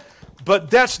God. But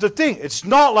that's the thing. It's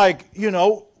not like, you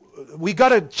know, we got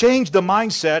to change the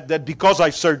mindset that because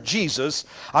I serve Jesus,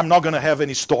 I'm not going to have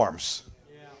any storms.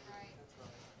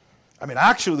 I mean,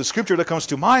 actually, the scripture that comes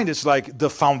to mind is like the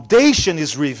foundation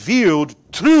is revealed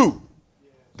through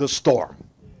the storm.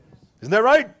 Isn't that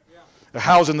right? A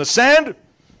house in the sand,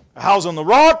 a house on the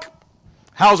rock,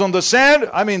 house on the sand.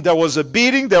 I mean, there was a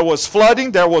beating, there was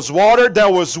flooding, there was water,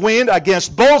 there was wind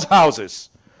against both houses.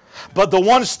 But the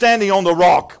one standing on the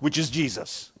rock, which is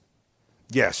Jesus,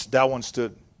 yes, that one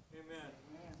stood. Amen.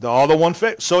 The other one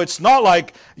failed. So it's not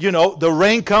like, you know, the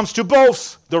rain comes to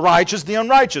both, the righteous, the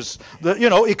unrighteous. You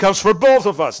know, it comes for both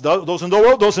of us. Those in the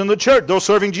world, those in the church, those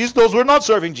serving Jesus, those who are not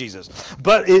serving Jesus.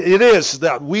 But it is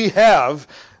that we have,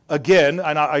 again,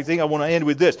 and I think I want to end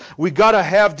with this, we got to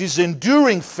have this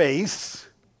enduring faith,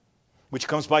 which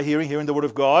comes by hearing the Word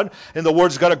of God. And the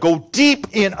Word's got to go deep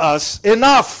in us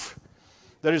enough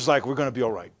that it's like, we're going to be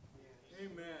all right.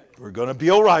 Amen. We're going to be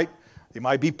all right. It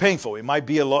might be painful. It might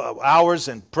be a lot of hours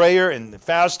and prayer and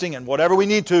fasting and whatever we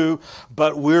need to,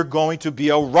 but we're going to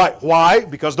be all right. Why?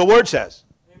 Because the Word says.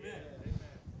 Amen.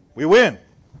 We win.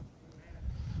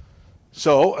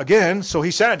 So, again, so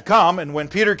he said, come, and when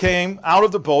Peter came out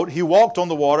of the boat, he walked on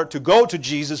the water to go to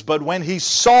Jesus, but when he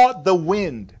saw the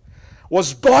wind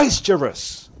was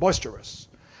boisterous,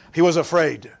 he was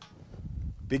afraid.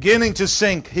 Beginning to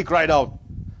sink, he cried out,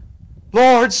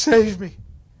 Lord, save me.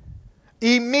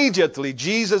 Immediately,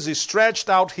 Jesus stretched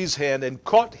out his hand and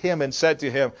caught him and said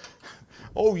to him,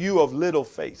 oh, you of little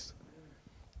faith.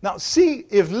 Now, see,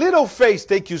 if little faith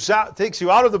takes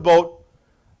you out of the boat,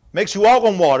 makes you walk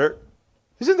on water,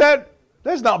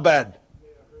 that's not bad.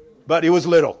 But it was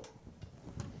little,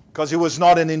 because it was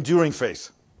not an enduring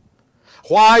faith.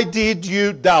 Why did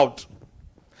you doubt?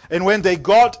 And when they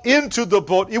got into the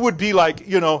boat, it would be like,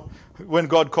 you know, when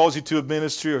God calls you to a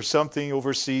ministry or something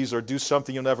overseas or do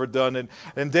something you've never done,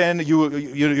 and then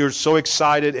you're so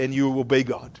excited and you obey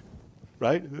God,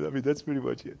 right? I mean, that's pretty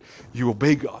much it. You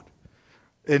obey God.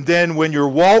 And then when you're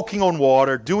walking on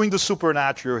water, doing the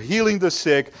supernatural, healing the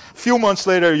sick, a few months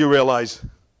later you realize,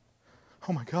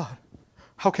 oh my God,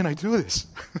 how can I do this?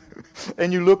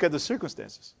 And you look at the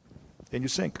circumstances and you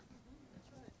sink.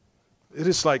 It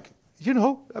is like, you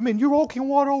know, I mean, you're walking on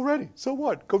water already. So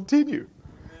what? Continue.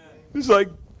 It's like,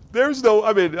 there's no,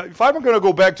 I mean, if I'm going to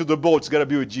go back to the boat, it's got to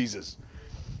be with Jesus.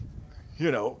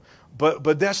 You know,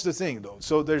 but that's the thing, though.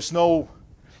 So there's no,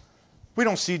 we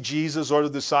don't see Jesus or the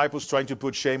disciples trying to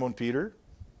put shame on Peter.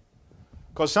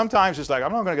 Because sometimes it's like,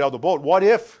 I'm not going to get out of the boat. What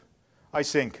if I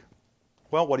sink?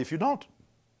 Well, what if you don't?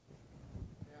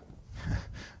 Yeah.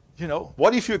 You know,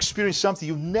 what if you experience something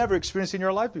you've never experienced in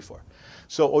your life before?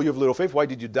 So, oh, you have little faith. Why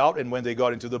did you doubt? And when they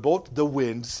got into the boat, the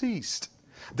wind ceased.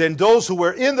 Then those who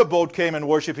were in the boat came and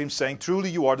worshiped him, saying, truly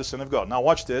you are the Son of God. Now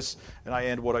watch this, and I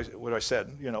end what I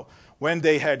said. You know, when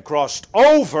they had crossed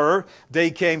over, they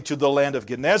came to the land of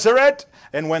Gennesaret,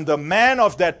 and when the man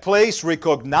of that place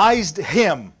recognized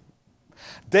him,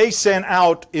 they sent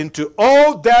out into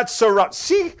all that surround.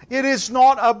 See, it is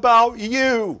not about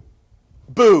you.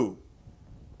 Boo.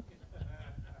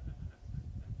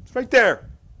 It's right there.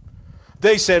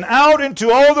 They sent out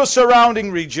into all the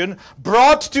surrounding region,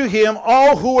 brought to him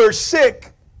all who were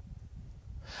sick,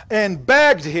 and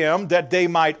begged him that they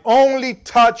might only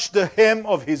touch the hem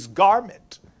of his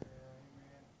garment.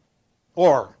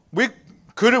 Or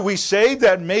could we say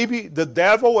that maybe the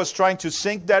devil was trying to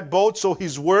sink that boat so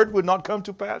his word would not come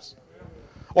to pass?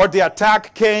 Or the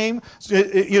attack came,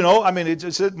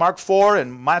 it's Mark 4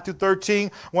 and Matthew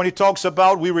 13 when he talks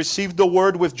about we received the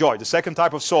word with joy, the second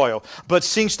type of soil. But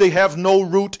since they have no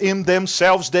root in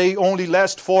themselves, they only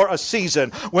last for a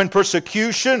season. When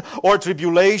persecution or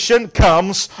tribulation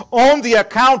comes on the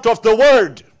account of the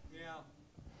word,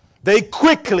 they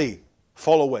quickly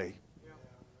fall away.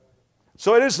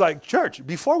 So it is like, church,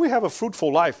 before we have a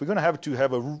fruitful life, we're going to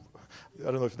have a, I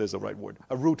don't know if there's a right word,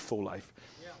 a rootful life.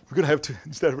 We're going to have to,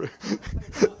 instead of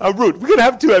a root, we're going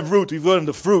to have root. We've learned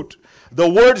the fruit. The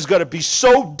word is going to be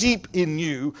so deep in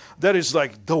you that it's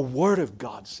like, the word of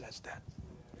God says that.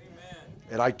 Amen.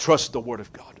 And I trust the word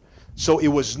of God. So it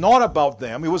was not about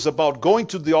them. It was about going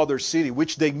to the other city,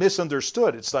 which they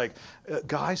misunderstood. It's like,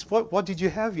 guys, what did you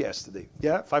have yesterday?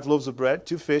 Yeah, 5 loaves of bread,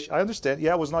 2 fish. I understand.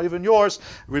 Yeah, it was not even yours.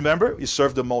 Remember, you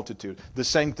served the multitude. The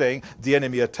same thing. The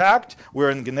enemy attacked.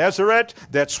 We're in Gennesaret.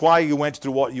 That's why you went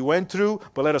through what you went through.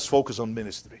 But let us focus on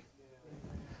ministry.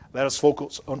 Let us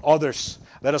focus on others.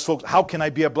 Let us focus. How can I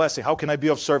be a blessing? How can I be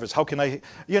of service? How can I,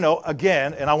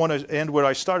 again, and I want to end where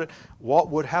I started. What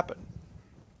would happen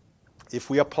if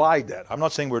we applied that? I'm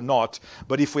not saying we're not,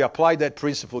 but if we apply that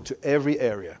principle to every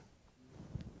area.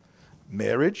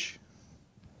 Marriage,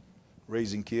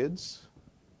 raising kids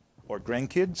or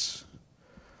grandkids,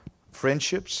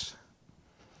 friendships,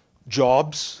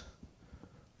 jobs.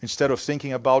 Instead of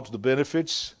thinking about the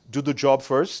benefits, do the job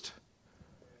first.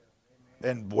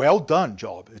 And well done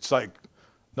job. It's like,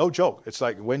 no joke. It's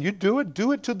like when you do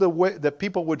it to the way that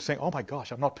people would think, oh my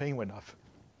gosh, I'm not paying you enough.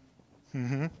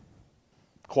 Mm-hmm.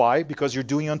 Why? Because you're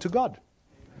doing unto God.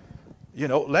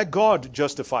 Let God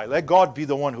justify. Let God be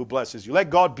the one who blesses you. Let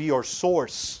God be your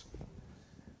source.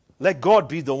 Let God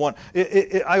be the one.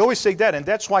 I always say that, and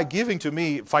that's why giving to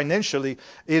me financially,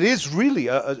 it is really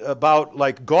about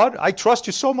like, God, I trust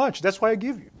you so much. That's why I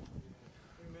give you.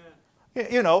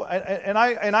 Amen.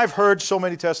 And I've heard so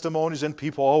many testimonies and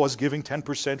people always giving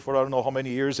 10% for I don't know how many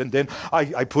years, and then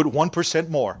I put 1%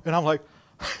 more. And I'm like,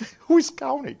 who is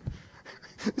counting?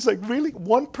 It's like, really?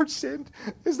 1%?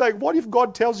 It's like, what if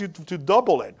God tells you to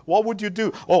double it? What would you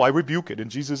do? Oh, I rebuke it in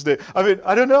Jesus' name. I mean,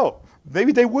 I don't know.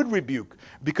 Maybe they would rebuke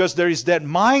because there is that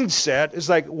mindset. It's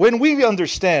like, when we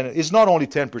understand it's not only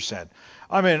 10%.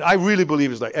 I mean, I really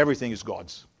believe it's like everything is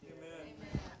God's.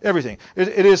 Amen. Everything.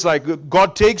 It is like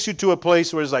God takes you to a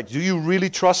place where it's like, do you really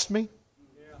trust me?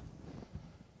 Yeah.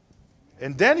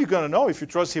 And then you're going to know if you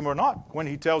trust him or not when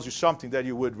he tells you something that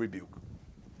you would rebuke.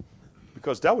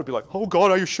 Because that would be like, oh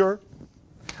God, are you sure?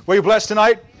 Were you blessed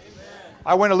tonight? Amen.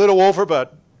 I went a little over,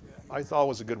 but I thought it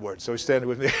was a good word. So stand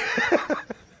with me.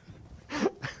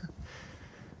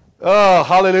 Oh,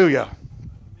 hallelujah.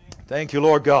 Thank you,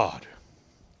 Lord God.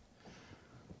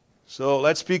 So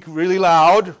let's speak really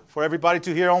loud for everybody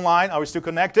to hear online. Are we still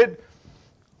connected?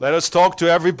 Let us talk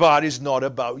to everybody. It's not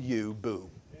about you, boo.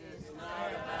 It's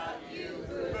not about you,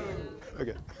 boo.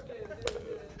 Okay.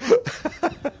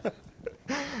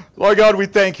 Lord God, we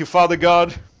thank you, Father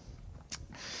God.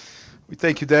 We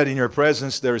thank you that in your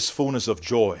presence there is fullness of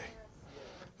joy.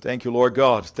 Thank you, Lord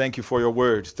God. Thank you for your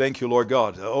word. Thank you, Lord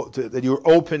God, that you're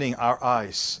opening our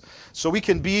eyes so we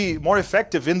can be more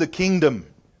effective in the kingdom.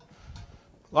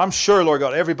 I'm sure, Lord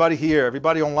God, everybody here,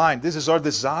 everybody online, this is our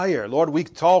desire. Lord, we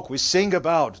talk, we sing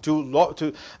about,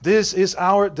 this is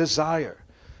our desire.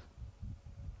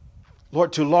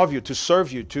 Lord, to love you, to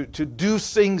serve you, to do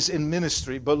things in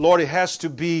ministry. But Lord, it has to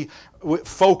be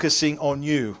focusing on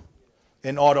you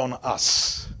and not on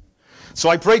us. So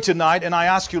I pray tonight and I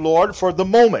ask you, Lord, for the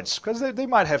moments, because they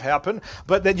might have happened,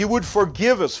 but that you would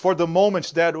forgive us for the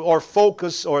moments that our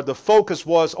focus or the focus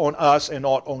was on us and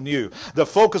not on you. The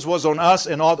focus was on us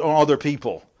and not on other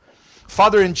people.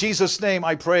 Father, in Jesus' name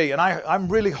I pray, and I'm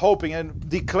really hoping and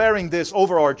declaring this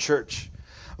over our church.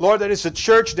 Lord, that it's a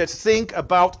church that think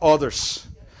about others,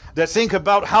 that think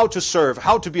about how to serve,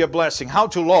 how to be a blessing, how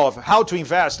to love, how to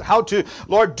invest, how to,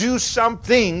 Lord, do some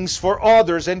things for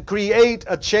others and create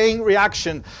a chain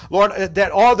reaction. Lord,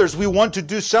 that others, we want to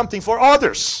do something for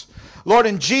others. Lord,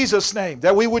 in Jesus' name,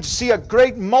 that we would see a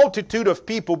great multitude of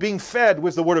people being fed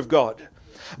with the Word of God.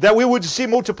 That we would see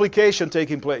multiplication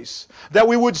taking place. That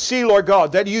we would see, Lord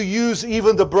God, that you use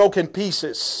even the broken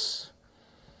pieces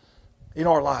in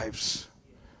our lives.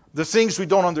 the things we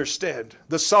don't understand,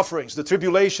 the sufferings, the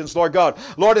tribulations, Lord God.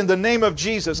 Lord, in the name of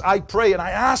Jesus, I pray and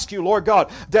I ask you, Lord God,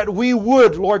 that we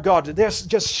would, Lord God,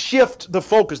 just shift the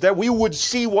focus, that we would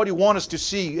see what you want us to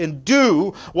see and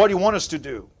do what you want us to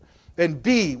do and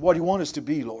be what you want us to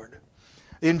be, Lord.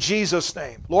 In Jesus'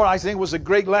 name. Lord, I think it was a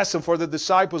great lesson for the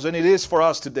disciples, and it is for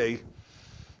us today.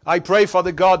 I pray,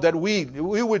 Father God, that we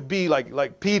would be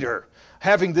like Peter,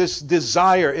 having this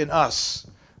desire in us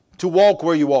to walk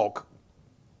where you walk.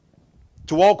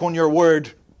 To walk on your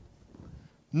word,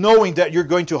 knowing that you're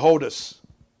going to hold us.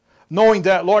 Knowing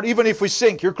that, Lord, even if we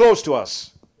sink, you're close to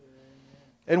us.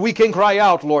 And we can cry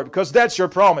out, Lord, because that's your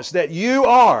promise, that you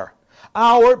are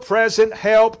our present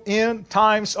help in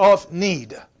times of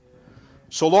need.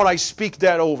 So, Lord, I speak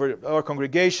that over our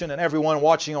congregation and everyone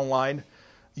watching online.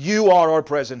 You are our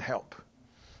present help.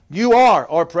 You are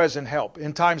our present help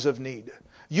in times of need.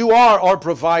 You are our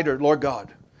provider, Lord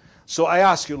God. So I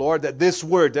ask you, Lord, that this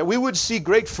word, that we would see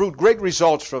great fruit, great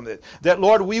results from it. That,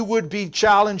 Lord, we would be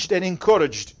challenged and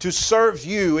encouraged to serve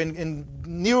you in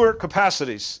newer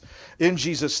capacities in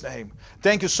Jesus' name.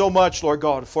 Thank you so much, Lord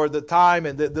God, for the time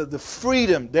and the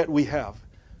freedom that we have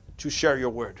to share your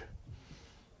word.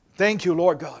 Thank you,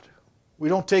 Lord God. We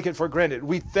don't take it for granted.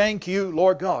 We thank you,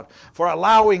 Lord God, for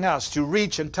allowing us to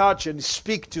reach and touch and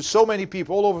speak to so many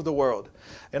people all over the world.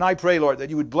 And I pray, Lord, that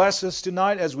you would bless us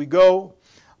tonight as we go.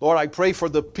 Lord, I pray for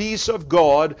the peace of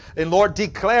God, and Lord,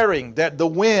 declaring that the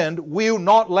wind will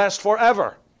not last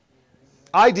forever.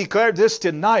 I declare this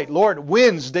tonight, Lord,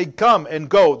 winds, they come and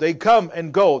go. They come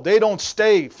and go. They don't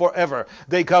stay forever.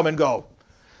 They come and go.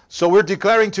 So we're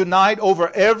declaring tonight over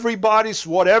everybody's,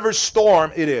 whatever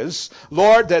storm it is,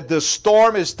 Lord, that the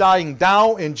storm is dying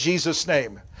down in Jesus'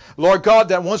 name. Lord God,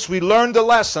 that once we learn the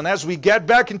lesson, as we get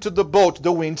back into the boat,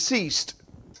 the wind ceased.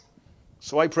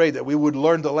 So I pray that we would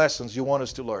learn the lessons you want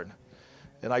us to learn.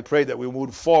 And I pray that we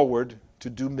move forward to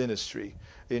do ministry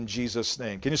in Jesus'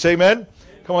 name. Can you say amen?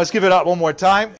 Come on, let's give it up one more time.